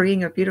we're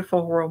creating a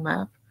beautiful world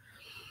map,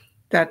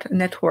 that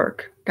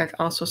network that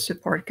also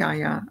support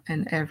Gaia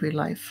and every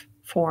life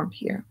form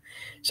here.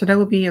 So that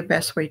would be a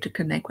best way to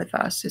connect with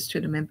us, is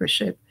through the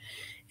membership.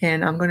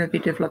 And I'm going to be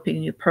developing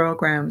new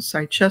programs.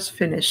 I just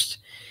finished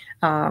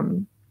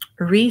um,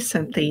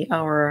 recently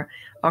our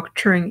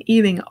Arcturian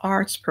Healing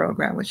Arts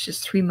program, which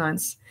is 3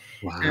 months.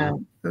 wow.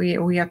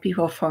 We have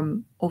people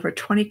from over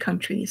 20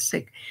 countries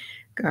like,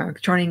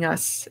 joining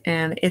us,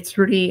 and it's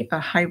really a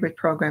hybrid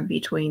program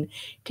between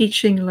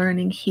teaching,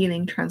 learning,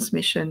 healing,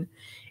 transmission,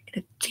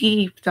 and a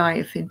deep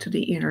dive into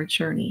the inner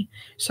journey.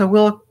 So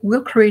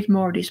we'll create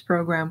more of these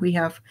programs. We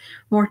have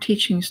more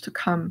teachings to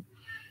come,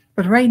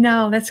 but right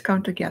now, let's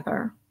come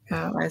together.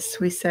 As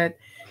we said,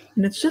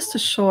 and it's just a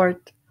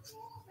short,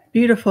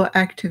 beautiful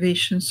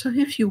activation. So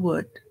if you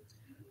would,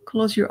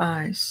 close your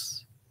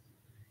eyes.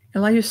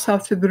 Allow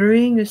yourself to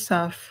bring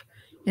yourself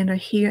in the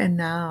here and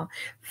now.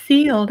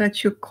 Feel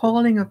that you're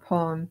calling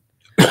upon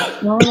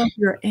all of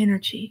your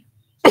energy.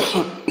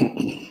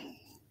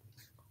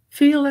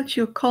 Feel that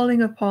you're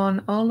calling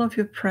upon all of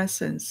your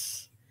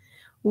presence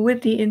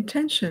with the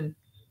intention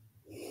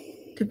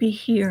to be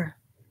here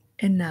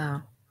and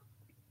now.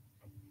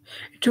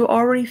 To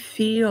already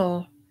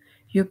feel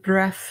your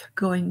breath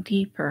going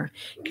deeper.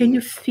 Can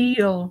you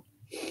feel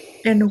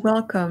and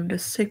welcome the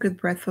sacred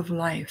breath of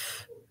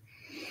life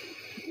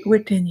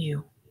within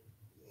you?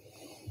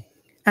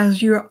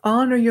 As you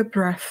honor your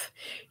breath,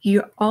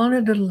 you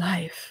honor the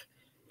life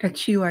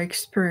that you are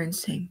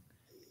experiencing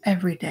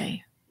every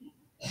day.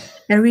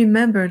 And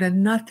remember that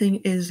nothing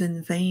is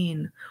in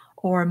vain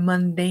or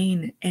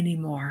mundane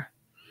anymore.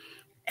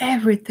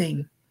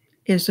 Everything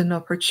is an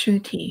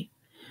opportunity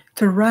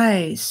to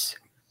rise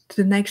to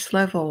the next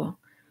level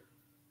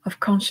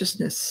of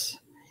consciousness,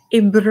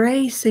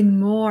 embracing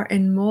more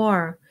and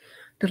more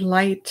the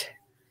light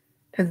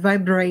that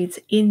vibrates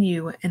in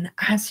you and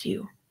as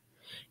you,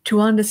 to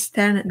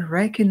understand and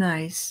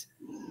recognize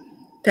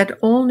that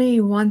only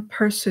one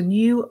person,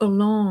 you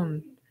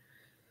alone,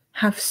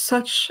 have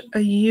such a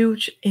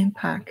huge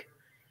impact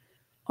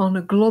on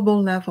a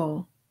global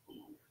level,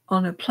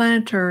 on a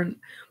planetary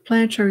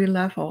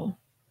level.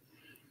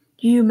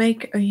 You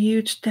make a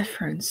huge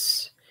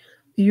difference.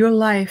 Your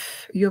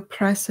life, your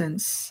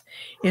presence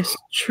is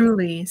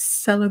truly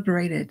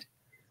celebrated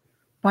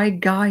by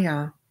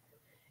Gaia,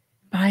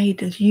 by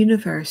the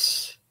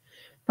universe,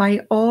 by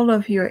all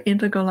of your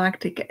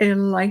intergalactic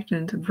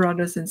enlightened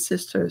brothers and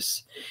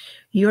sisters.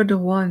 You're the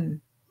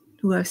one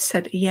who have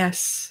said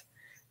yes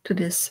to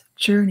this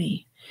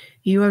journey.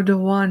 You are the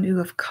one who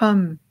have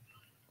come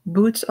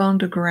boots on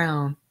the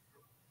ground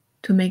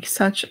to make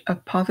such a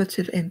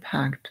positive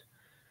impact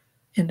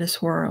in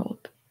this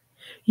world.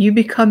 You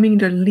becoming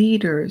the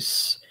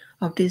leaders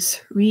of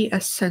this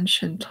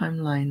re-ascension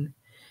timeline,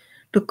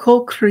 the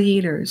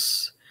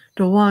co-creators,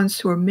 the ones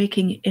who are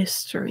making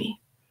history.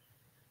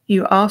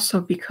 You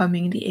also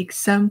becoming the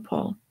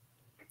example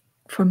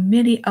for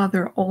many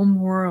other home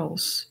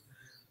worlds,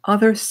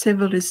 other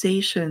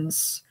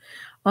civilizations,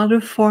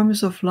 other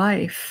forms of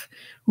life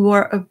who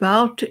are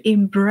about to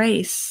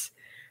embrace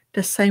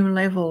the same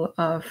level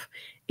of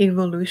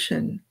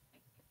evolution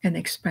and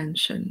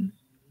expansion.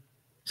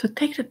 So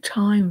take the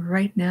time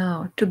right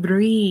now to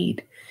breathe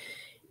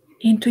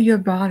into your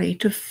body,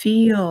 to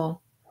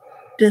feel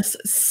this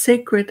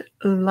sacred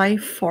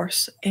life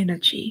force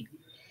energy,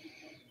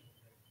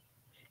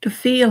 to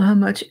feel how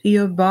much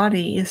your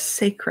body is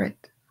sacred.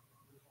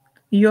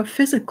 Your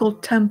physical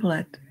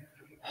template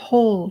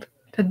hold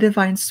the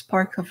divine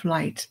spark of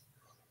light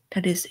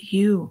that is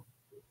you.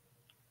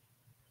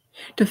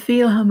 To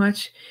feel how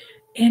much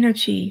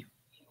energy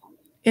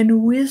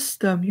and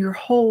wisdom you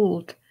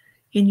hold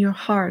in your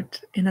heart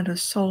and at a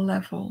soul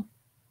level.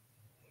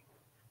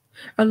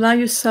 Allow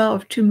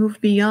yourself to move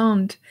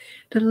beyond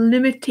the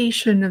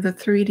limitation of the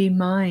 3D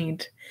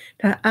mind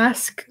that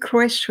asks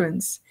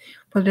questions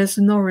but there's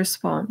no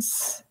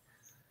response.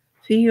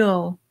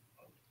 Feel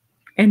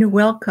and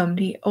welcome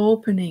the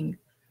opening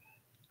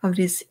of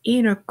this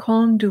inner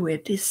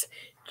conduit, these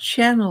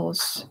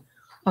channels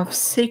of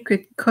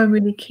sacred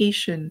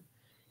communication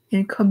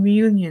and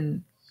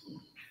communion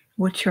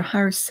with your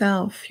higher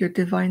self, your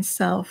divine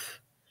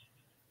self,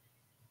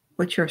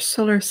 with your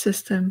solar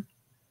system,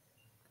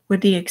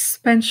 with the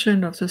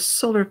expansion of the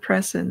solar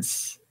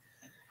presence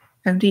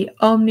and the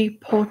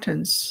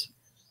omnipotence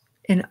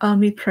and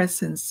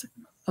omnipresence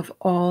of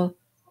all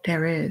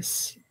there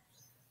is.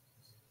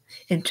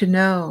 And to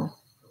know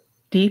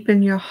deep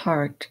in your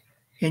heart,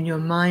 in your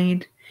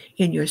mind,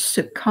 in your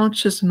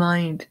subconscious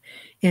mind,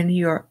 in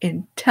your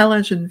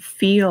intelligent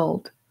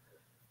field,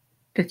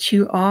 that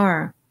you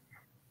are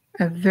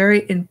a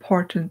very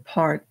important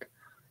part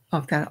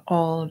of that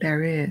all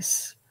there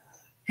is.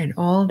 And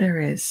all there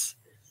is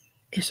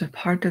a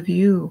part of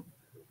you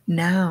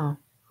now.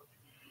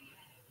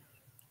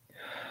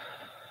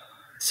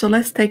 So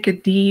let's take a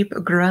deep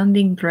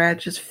grounding breath.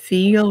 Just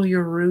feel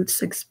your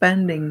roots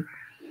expanding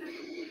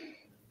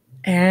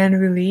and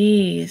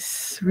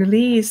release.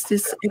 Release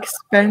this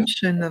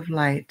expansion of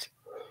light.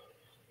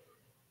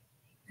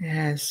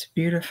 Yes,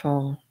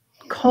 beautiful.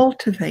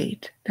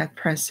 Cultivate that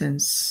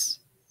presence.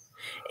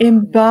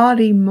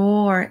 Embody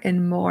more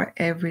and more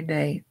every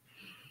day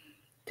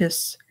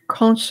this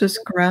conscious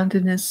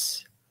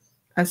groundedness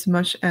as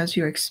much as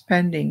you're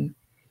expanding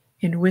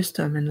in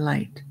wisdom and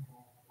light.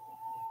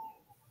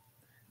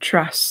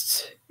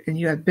 Trust in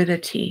your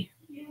ability.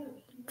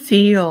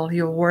 Feel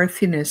your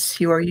worthiness.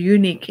 You are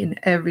unique in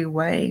every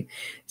way.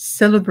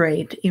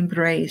 Celebrate,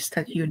 embrace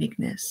that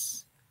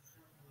uniqueness.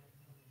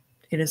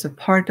 It is a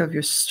part of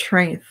your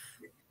strength,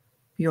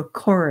 your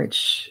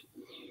courage,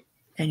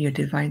 and your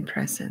divine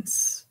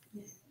presence.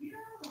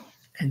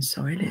 And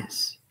so it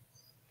is.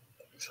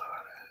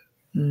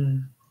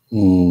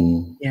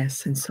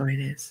 Yes, and so it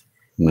is.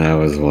 That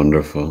was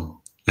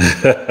wonderful.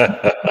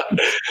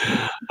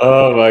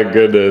 Oh my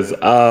goodness.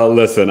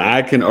 Listen,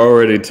 I can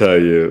already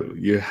tell you,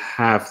 you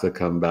have to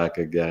come back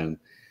again.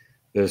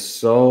 There's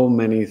so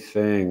many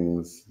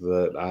things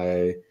that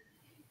I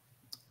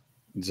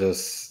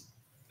just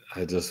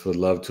would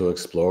love to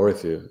explore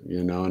with you,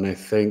 and I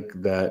think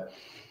that,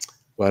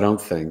 well,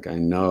 I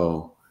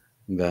know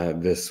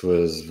that this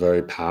was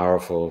very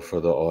powerful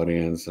for the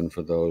audience and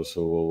for those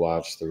who will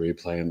watch the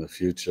replay in the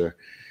future.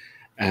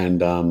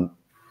 And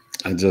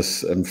I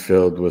just am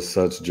filled with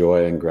such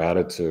joy and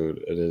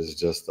gratitude. It is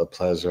just a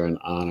pleasure and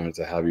honor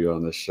to have you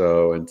on the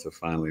show and to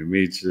finally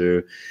meet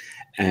you.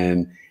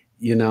 And,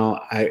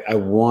 I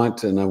want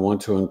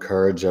to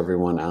encourage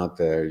everyone out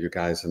there, you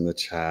guys in the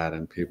chat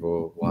and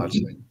people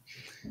watching,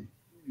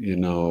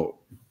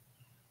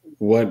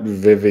 what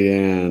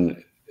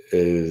Viviane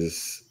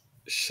is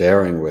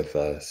sharing with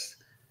us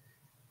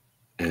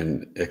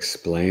and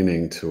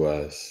explaining to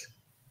us.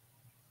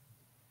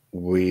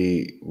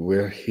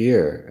 We're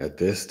here at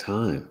this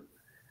time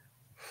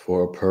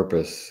for a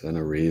purpose and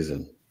a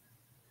reason.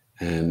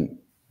 And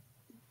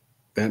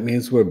that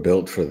means we're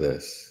built for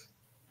this.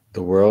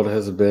 The world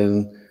has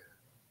been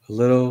a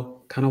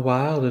little kind of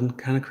wild and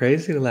kind of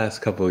crazy the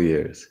last couple of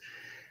years,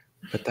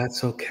 but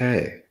that's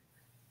okay.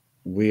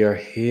 We are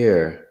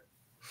here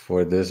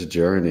for this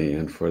journey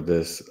and for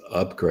this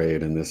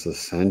upgrade and this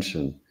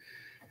ascension.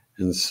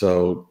 And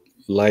so,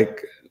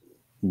 like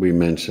we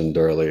mentioned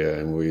earlier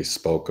and we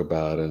spoke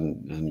about,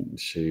 and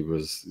she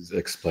was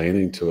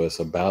explaining to us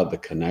about the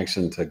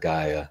connection to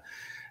Gaia.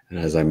 And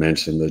as I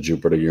mentioned, the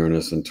Jupiter,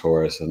 Uranus, and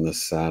Taurus, and the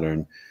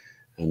Saturn,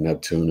 and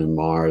Neptune, and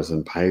Mars,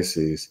 and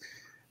Pisces.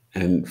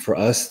 And for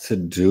us to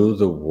do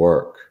the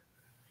work,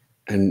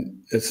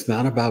 and it's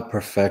not about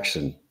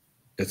perfection.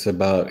 It's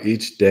about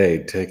each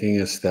day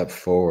taking a step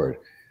forward.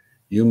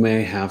 You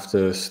may have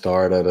to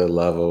start at a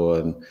level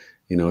and,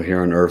 You know,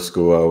 here in Earth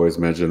School, I always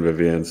mention,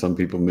 Viviane, some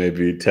people may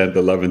be 10th,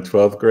 11th,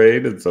 12th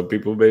grade, and some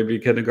people may be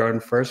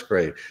kindergarten, first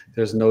grade.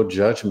 There's no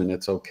judgment.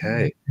 It's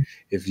okay.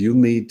 If you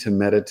need to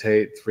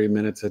meditate 3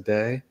 minutes a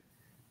day,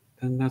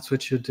 then that's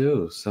what you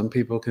do. Some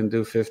people can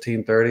do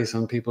 15, 30.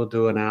 Some people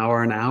do an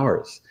hour and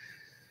hours.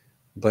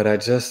 But I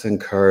just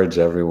encourage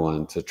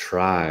everyone to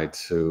try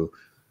to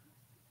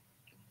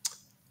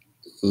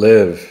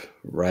live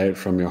right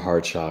from your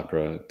heart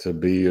chakra, to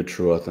be your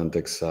true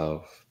authentic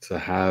self, to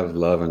have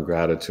love and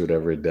gratitude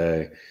every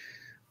day,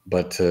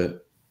 but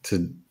to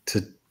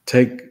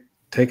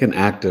take an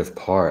active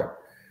part,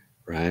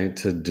 right?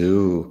 To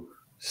do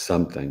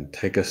something,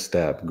 take a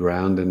step,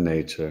 ground in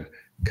nature,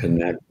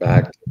 connect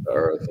back to the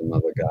earth and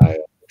Mother Gaia,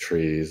 the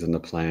trees and the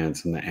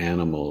plants and the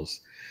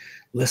animals.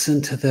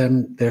 Listen to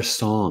them, their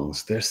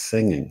songs, their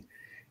singing.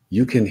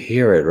 You can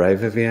hear it, right,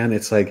 Viviane?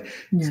 It's like,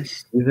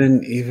 Yes.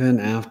 even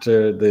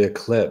after the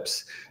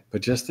eclipse,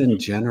 but just in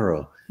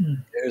general,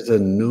 there's a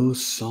new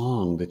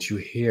song that you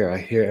hear. I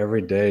hear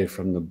every day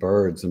from the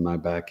birds in my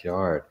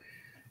backyard.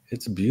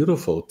 It's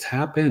beautiful.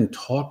 Tap in,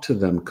 talk to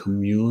them,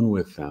 commune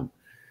with them,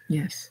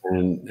 Yes.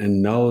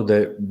 and know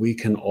that we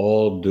can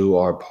all do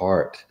our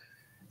part.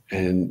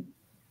 And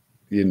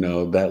you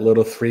know, that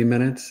little 3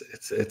 minutes,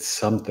 it's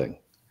something.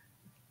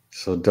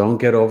 So don't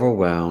get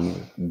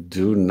overwhelmed.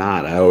 Do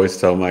not. I always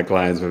tell my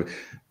clients,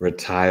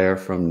 retire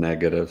from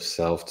negative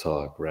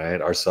self-talk,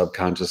 right? Our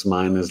subconscious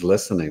mind is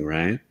listening,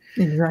 right?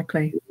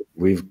 Exactly.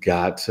 We've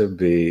got to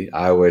be,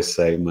 I always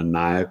say,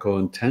 maniacal,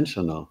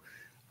 intentional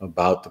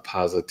about the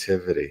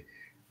positivity.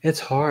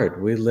 It's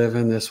hard. We live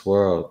in this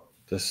world,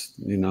 this,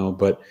 you know,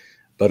 but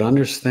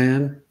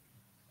understand,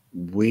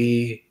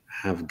 we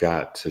have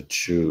got to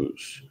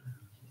choose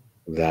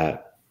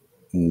that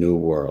new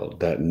world,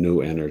 that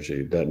new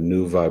energy, that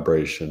new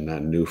vibration,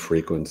 that new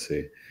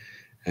frequency.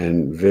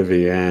 And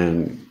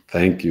Viviane,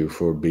 thank you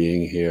for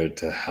being here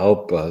to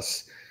help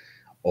us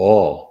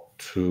all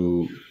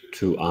to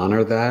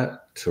honor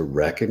that, to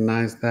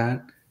recognize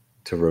that,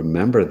 to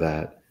remember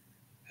that,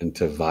 and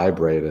to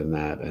vibrate in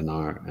that in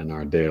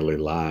our daily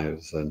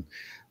lives. And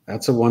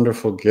that's a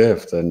wonderful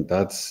gift. And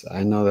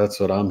I know that's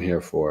what I'm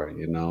here for,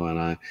 you know, and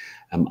I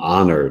am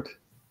honored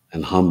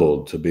and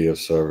humbled to be of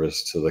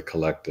service to the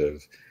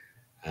collective.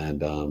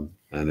 And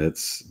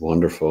it's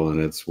wonderful,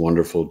 and it's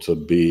wonderful to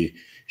be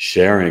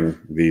sharing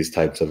these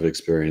types of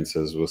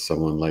experiences with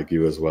someone like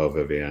you as well,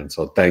 Viviane.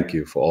 So thank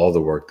you for all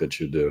the work that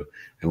you do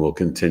and will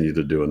continue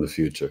to do in the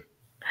future.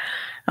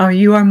 Oh,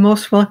 you are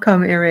most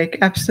welcome, Eric.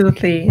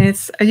 Absolutely. And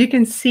it's, as you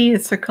can see,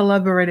 it's a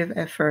collaborative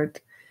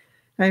effort.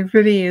 It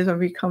really is when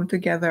we come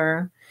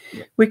together,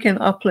 we can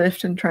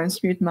uplift and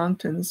transmute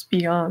mountains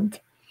beyond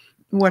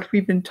what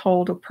we've been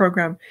told or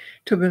programmed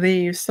to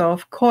believe. So,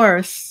 of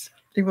course,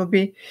 it will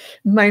be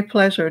my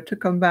pleasure to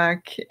come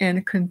back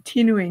and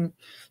continuing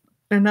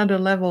another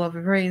level of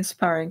very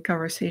inspiring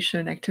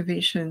conversation,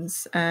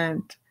 activations,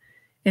 and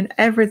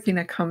everything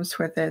that comes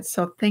with it.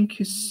 So thank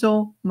you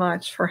so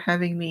much for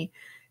having me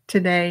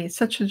today. It's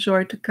such a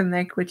joy to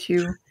connect with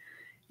you.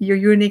 Your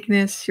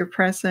uniqueness, your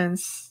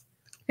presence,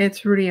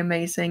 it's really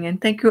amazing.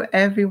 And thank you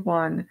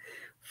everyone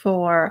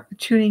for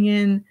tuning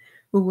in.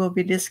 We will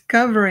be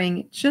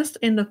discovering just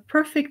in the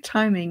perfect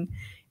timing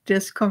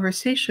this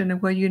conversation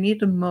where you need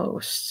the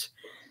most.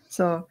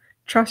 So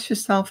trust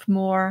yourself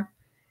more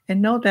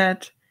and know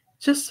that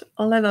just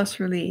let us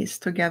release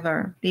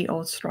together the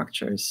old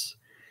structures.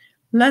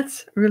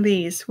 Let's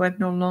release what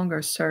no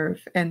longer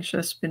serve and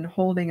just been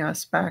holding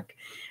us back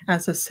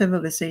as a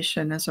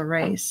civilization, as a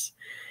race.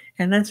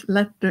 And let's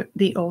let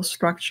the old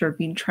structure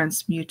be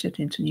transmuted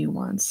into new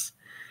ones.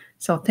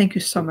 So thank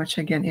you so much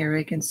again,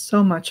 Eric, and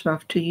so much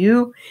love to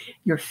you,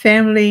 your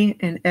family,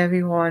 and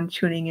everyone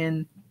tuning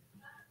in.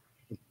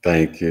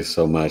 Thank you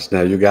so much.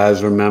 Now, you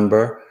guys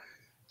remember,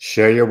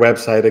 share your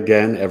website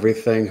again,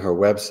 everything, her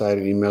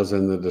website, emails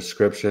in the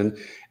description.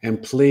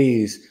 And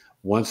please,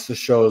 once the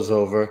show's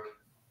over,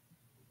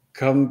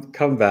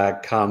 come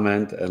back,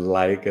 comment and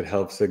like. It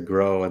helps it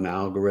grow in the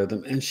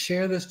algorithm. And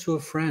share this to a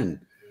friend.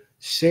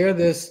 Share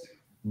this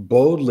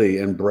boldly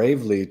and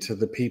bravely to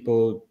the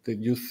people that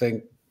you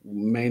think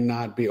may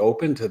not be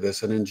open to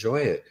this and enjoy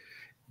it.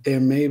 There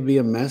may be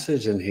a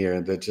message in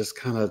here that just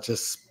kind of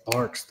just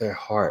sparks their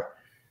heart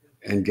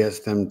and gets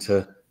them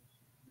to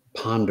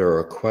ponder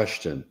or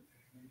question.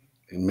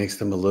 It makes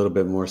them a little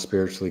bit more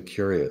spiritually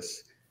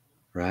curious,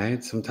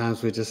 right?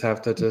 Sometimes we just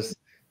have to just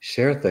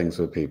share things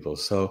with people.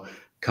 So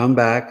come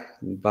back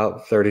in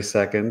about 30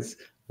 seconds,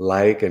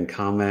 like and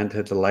comment,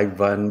 hit the like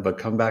button, but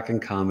come back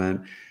and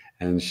comment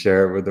and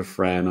share it with a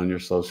friend on your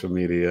social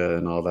media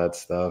and all that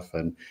stuff.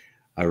 And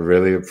I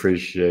really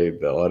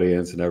appreciate the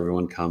audience and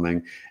everyone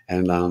coming.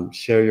 And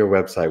share your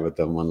website with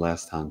them one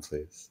last time,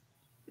 please.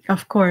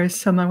 Of course,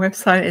 so my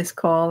website is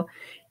called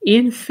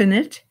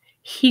Infinite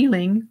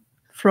Healing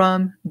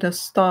from the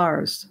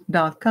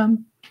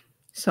Stars.com.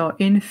 So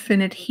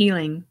Infinite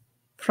Healing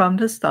from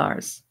the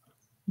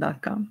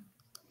Stars.com.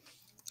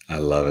 I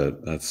love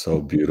it. That's so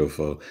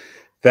beautiful.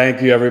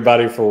 Thank you,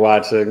 everybody, for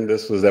watching.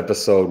 This was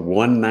episode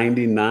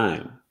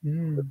 199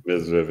 with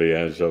Ms.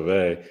 Viviane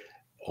Chauvet.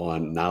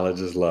 on Knowledge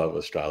is Love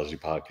Astrology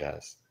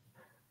Podcast.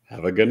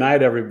 Have a good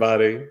night,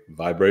 everybody.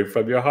 Vibrate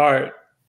from your heart.